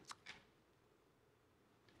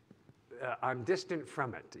distant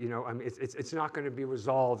from it. You know, it's not going to be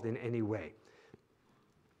resolved in any way.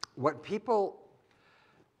 What people,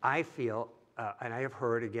 I feel, and I have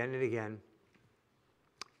heard again and again,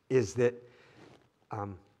 is that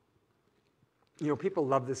you know, people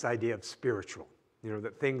love this idea of spiritual, you know,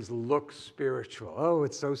 that things look spiritual. Oh,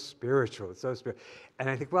 it's so spiritual, it's so spiritual. And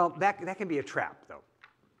I think, well, that can be a trap, though.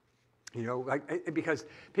 You know, like, because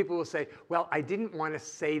people will say, well, I didn't want to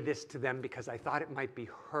say this to them because I thought it might be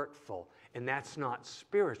hurtful, and that's not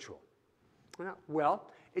spiritual. Well,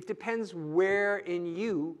 it depends where in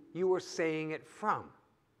you are saying it from.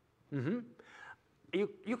 Mm-hmm.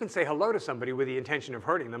 You can say hello to somebody with the intention of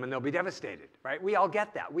hurting them and they'll be devastated, right? We all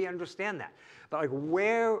get that. We understand that. But like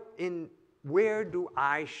where do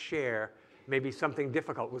I share maybe something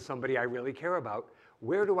difficult with somebody I really care about?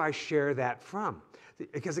 Where do I share that from?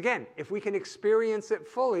 Because again, if we can experience it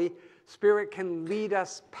fully, Spirit can lead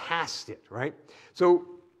us past it, right? So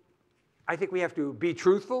I think we have to be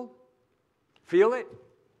truthful, feel it,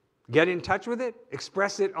 get in touch with it,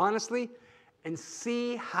 express it honestly, and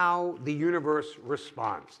see how the universe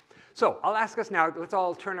responds. So I'll ask us now, let's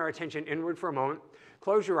all turn our attention inward for a moment.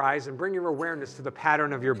 Close your eyes and bring your awareness to the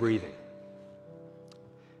pattern of your breathing.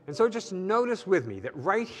 And so just notice with me that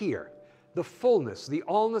right here, the fullness, the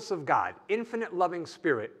allness of God, infinite loving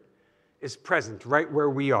spirit, is present right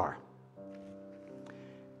where we are.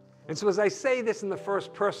 And so as I say this in the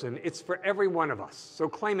first person, it's for every one of us. So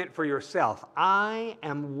claim it for yourself. I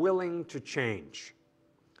am willing to change.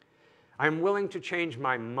 I'm willing to change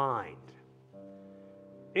my mind.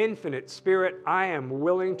 Infinite Spirit, I am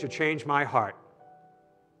willing to change my heart.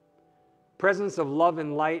 Presence of love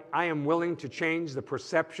and light, I am willing to change the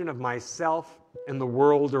perception of myself and the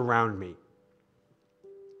world around me.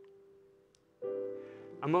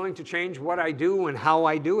 I'm willing to change what I do and how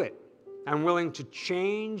I do it. I'm willing to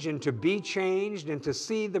change and to be changed and to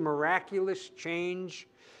see the miraculous change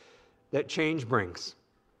that change brings.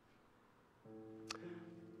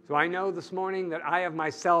 So I know this morning that I of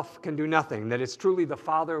myself can do nothing, that it's truly the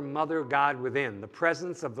Father, Mother, God within, the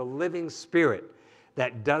presence of the living Spirit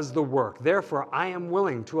that does the work. Therefore, I am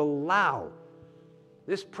willing to allow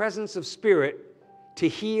this presence of Spirit to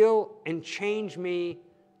heal and change me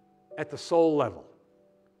at the soul level,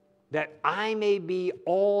 that I may be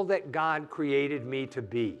all that God created me to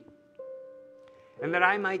be, and that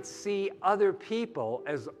I might see other people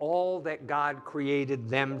as all that God created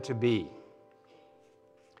them to be.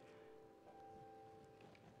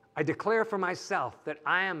 I declare for myself that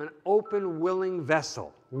I am an open, willing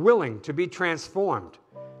vessel, willing to be transformed,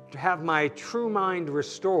 to have my true mind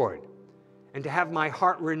restored, and to have my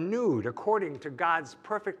heart renewed according to God's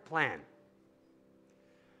perfect plan.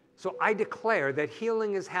 So I declare that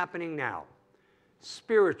healing is happening now,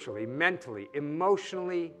 spiritually, mentally,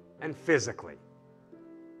 emotionally, and physically.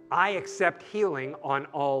 I accept healing on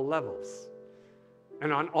all levels.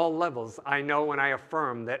 And on all levels, I know and I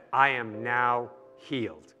affirm that I am now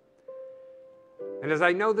healed. And as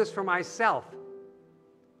I know this for myself,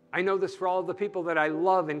 I know this for all the people that I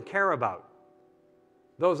love and care about,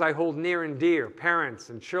 those I hold near and dear, parents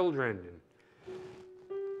and children.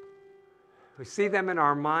 We see them in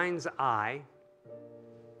our mind's eye,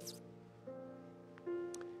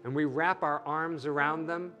 and we wrap our arms around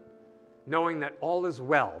them, knowing that all is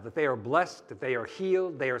well, that they are blessed, that they are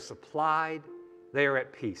healed, they are supplied, they are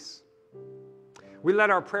at peace. We let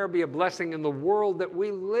our prayer be a blessing in the world that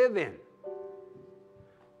we live in,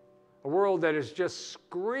 a world that is just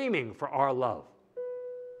screaming for our love.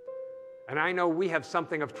 And I know we have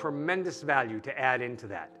something of tremendous value to add into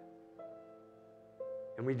that.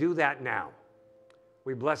 And we do that now.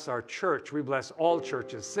 We bless our church. We bless all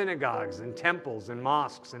churches, synagogues, and temples, and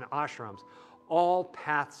mosques, and ashrams, all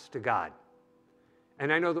paths to God.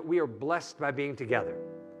 And I know that we are blessed by being together,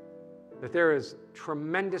 that there is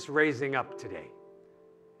tremendous raising up today.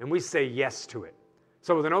 And we say yes to it.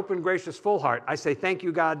 So with an open, gracious, full heart, I say thank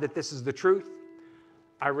you, God, that this is the truth.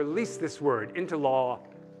 I release this word into law,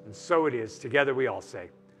 and so it is. Together we all say,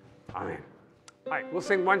 amen. All right, we'll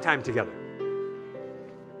sing one time together.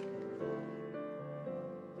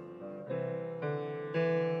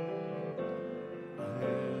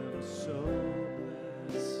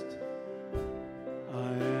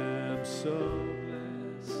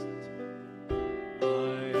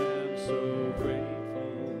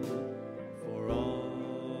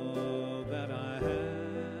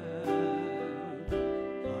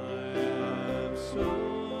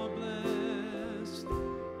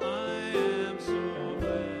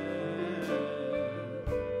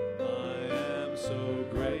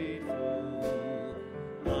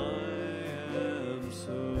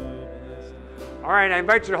 All right, I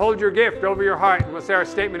invite you to hold your gift over your heart, and we'll say our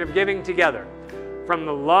statement of giving together. From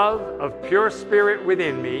the love of pure spirit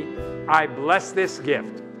within me, I bless this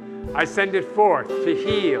gift. I send it forth to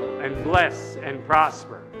heal and bless and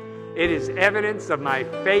prosper. It is evidence of my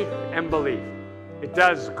faith and belief. It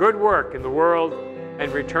does good work in the world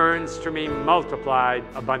and returns to me multiplied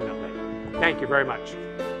abundantly. Thank you very much.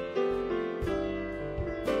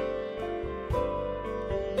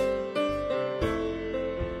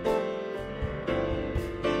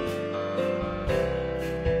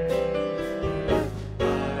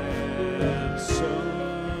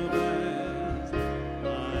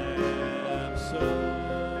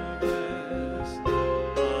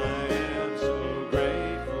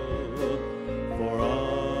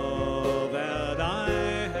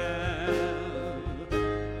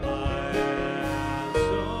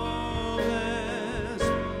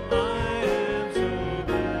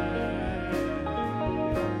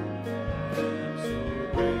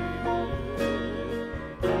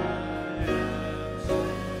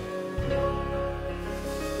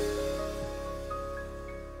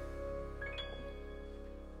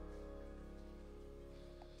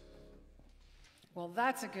 Well,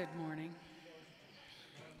 that's a good morning.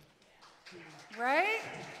 Right?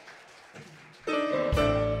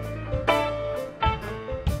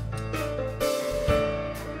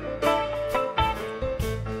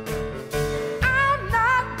 I'm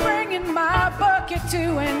not bringing my bucket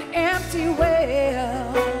to an empty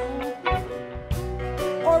well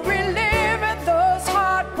or reliving those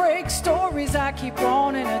heartbreak stories I keep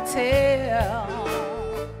wanting to tell.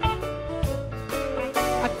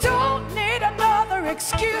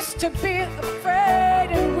 Excuse to be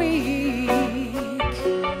afraid and weak,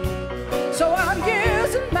 so I'm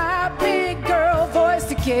using my big girl voice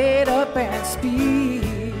to get up and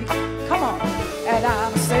speak. Come on, and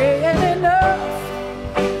I'm saying enough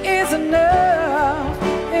is enough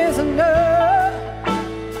is enough.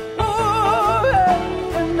 Ooh,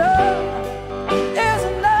 enough is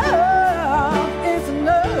enough is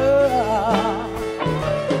enough.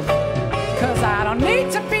 'Cause I don't need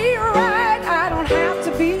to be right.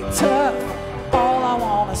 Tough. All I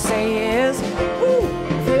want to say is, ooh,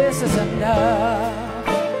 this is enough.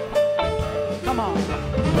 Come on.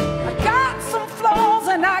 I got some flaws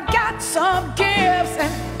and I got some gifts,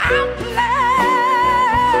 and I'm blessed.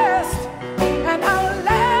 And I'll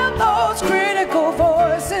let those critical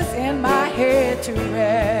voices in my head to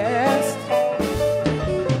rest.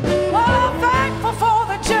 Well, I'm thankful for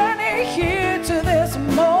the journey here to this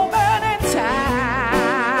moment in time.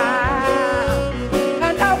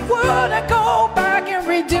 Go back and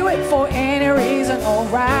redo it for any reason or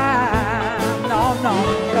rhyme. No,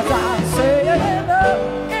 'cause I'm saying enough,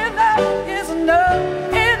 enough is enough,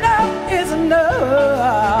 enough is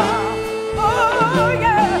enough. Oh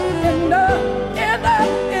yeah, enough, enough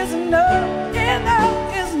is enough, enough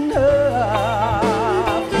is enough.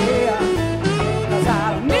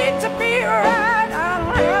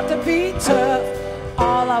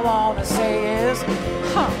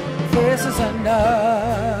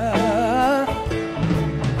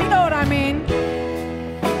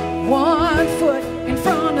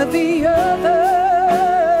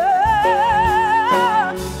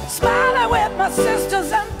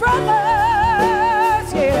 sisters and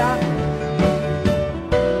brothers, yeah.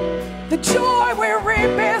 The joy we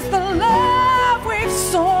reap is the love we've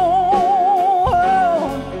sown,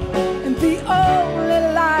 and the only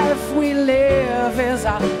life we live is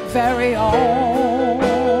our very own.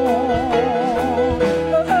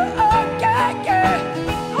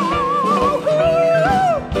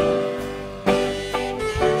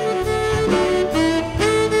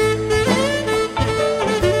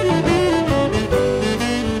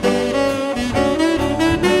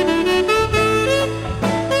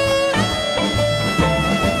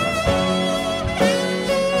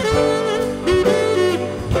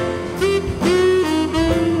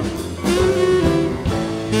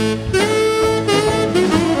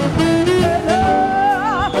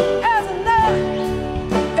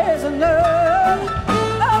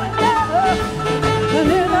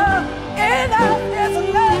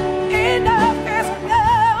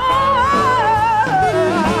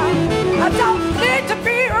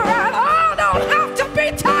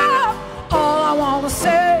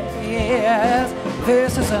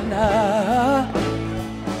 This is enough.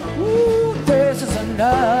 Ooh, this is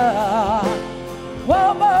enough.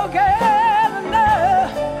 One more again,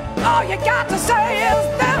 enough. All you got to say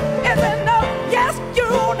is that is enough. Yes,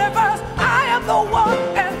 universe, I am the one,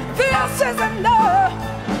 and this is enough.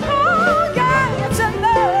 Oh, yeah, it's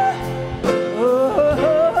enough.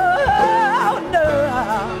 Oh, no.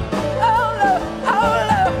 Oh, no. Oh,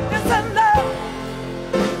 no. It's enough.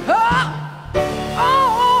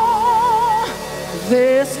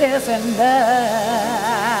 This is enough.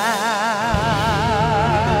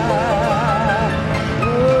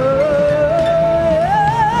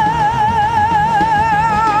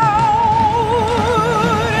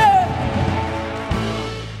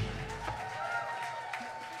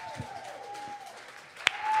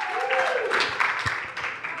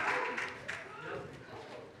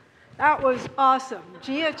 That was awesome.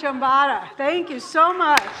 Gia Ciambotti, thank you so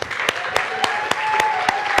much.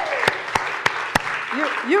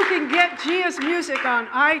 You can get Gia's music on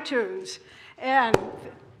iTunes, and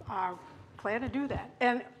I plan to do that.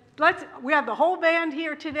 And we have the whole band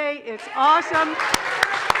here today. It's awesome.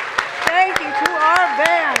 Thank you to our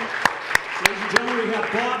band. Ladies and gentlemen, we have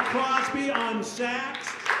Bob Crosby on sax,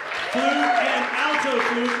 flute, and alto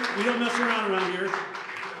flute. We don't mess around here.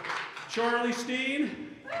 Charlie Steen,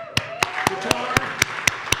 guitar.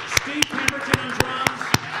 Steve Pemberton on drums.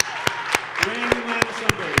 Randy Landis on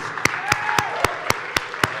bass.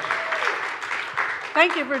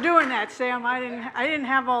 Thank you for doing that, Sam. I didn't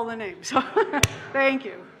have all the names. So thank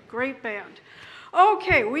you. Great band.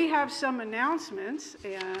 Okay, we have some announcements,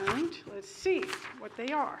 and let's see what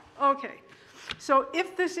they are. Okay, so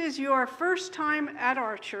if this is your first time at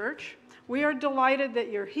our church, we are delighted that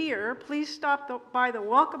you're here. Please stop by the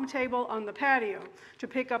welcome table on the patio to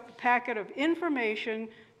pick up a packet of information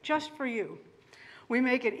just for you. We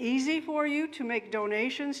make it easy for you to make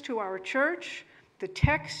donations to our church. The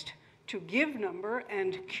text to give number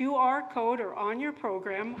and QR code are on your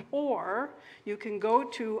program, or you can go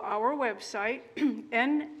to our website,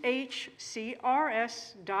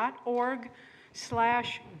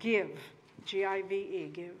 nhcrs.org/give, G-I-V-E,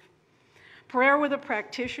 give. Prayer with a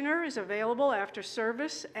practitioner is available after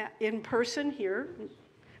service in person here.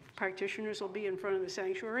 Practitioners will be in front of the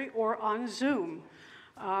sanctuary or on Zoom.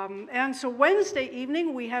 And so Wednesday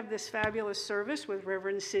evening, we have this fabulous service with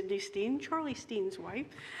Reverend Sidney Steen, Charlie Steen's wife.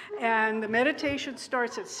 And the meditation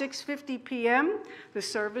starts at 6:50 p.m. The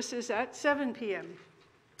service is at 7 p.m.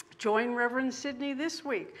 Join Reverend Sidney this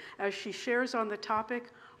week as she shares on the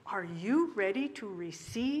topic, "Are you ready to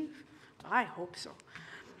receive?" I hope so.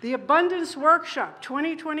 The Abundance Workshop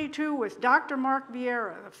 2022 with Dr. Mark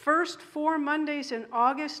Vierra, the first 4 Mondays in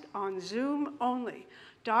August on Zoom only.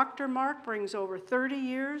 Dr. Mark brings over 30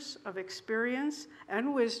 years of experience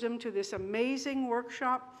and wisdom to this amazing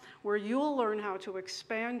workshop where you'll learn how to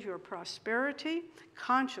expand your prosperity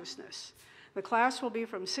consciousness. The class will be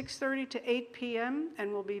from 6:30 to 8 p.m.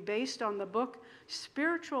 and will be based on the book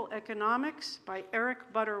Spiritual Economics by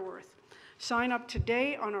Eric Butterworth. Sign up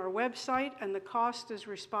today on our website, and the cost is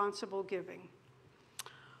responsible giving.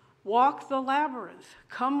 Walk the Labyrinth.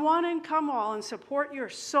 Come one and come all and support your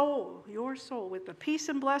soul with the peace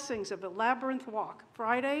and blessings of the Labyrinth Walk.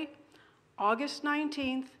 Friday, August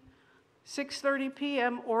 19th, 6:30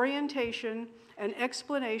 p.m. orientation and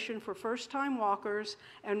explanation for first-time walkers,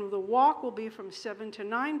 and the walk will be from 7 to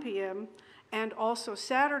 9 p.m. and also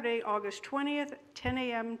Saturday, August 20th, 10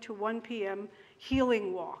 a.m. to 1 p.m.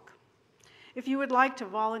 healing walk. If you would like to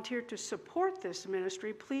volunteer to support this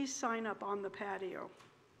ministry, please sign up on the patio.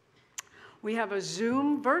 We have a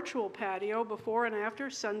Zoom virtual patio before and after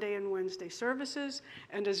Sunday and Wednesday services,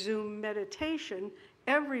 and a Zoom meditation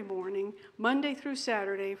every morning, Monday through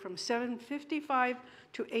Saturday from 7:55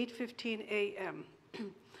 to 8:15 a.m.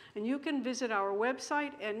 And you can visit our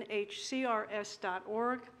website,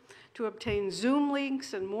 NHCRS.org, to obtain Zoom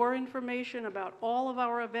links and more information about all of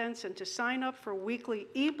our events and to sign up for weekly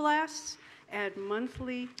e-blasts and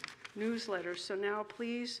monthly newsletters. So now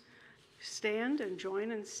please stand and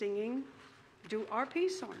join in singing Do Our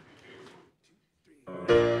Peace Song.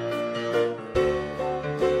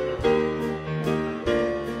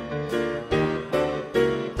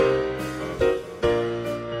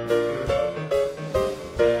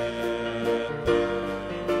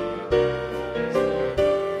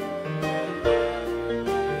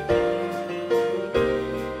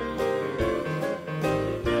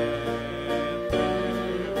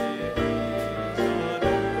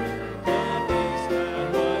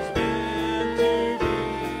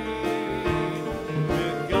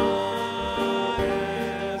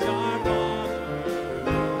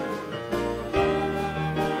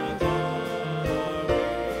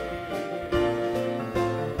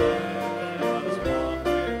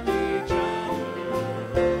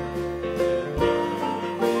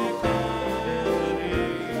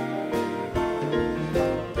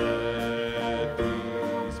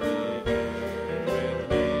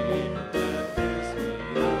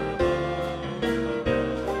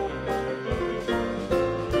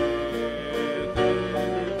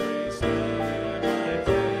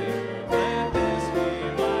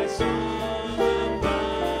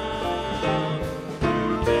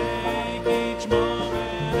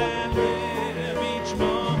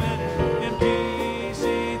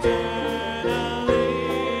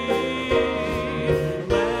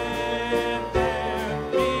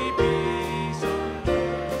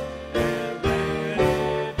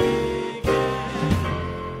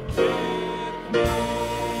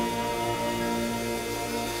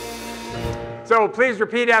 So please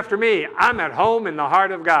repeat after me. I'm at home in the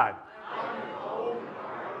heart of God.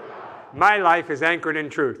 My life is anchored in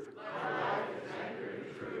truth.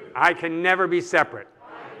 I can never be separate.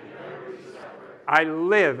 I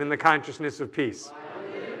live in the consciousness of peace.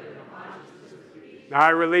 I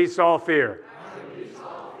release all fear.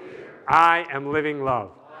 I am living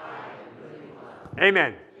love.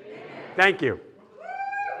 Amen. Thank you.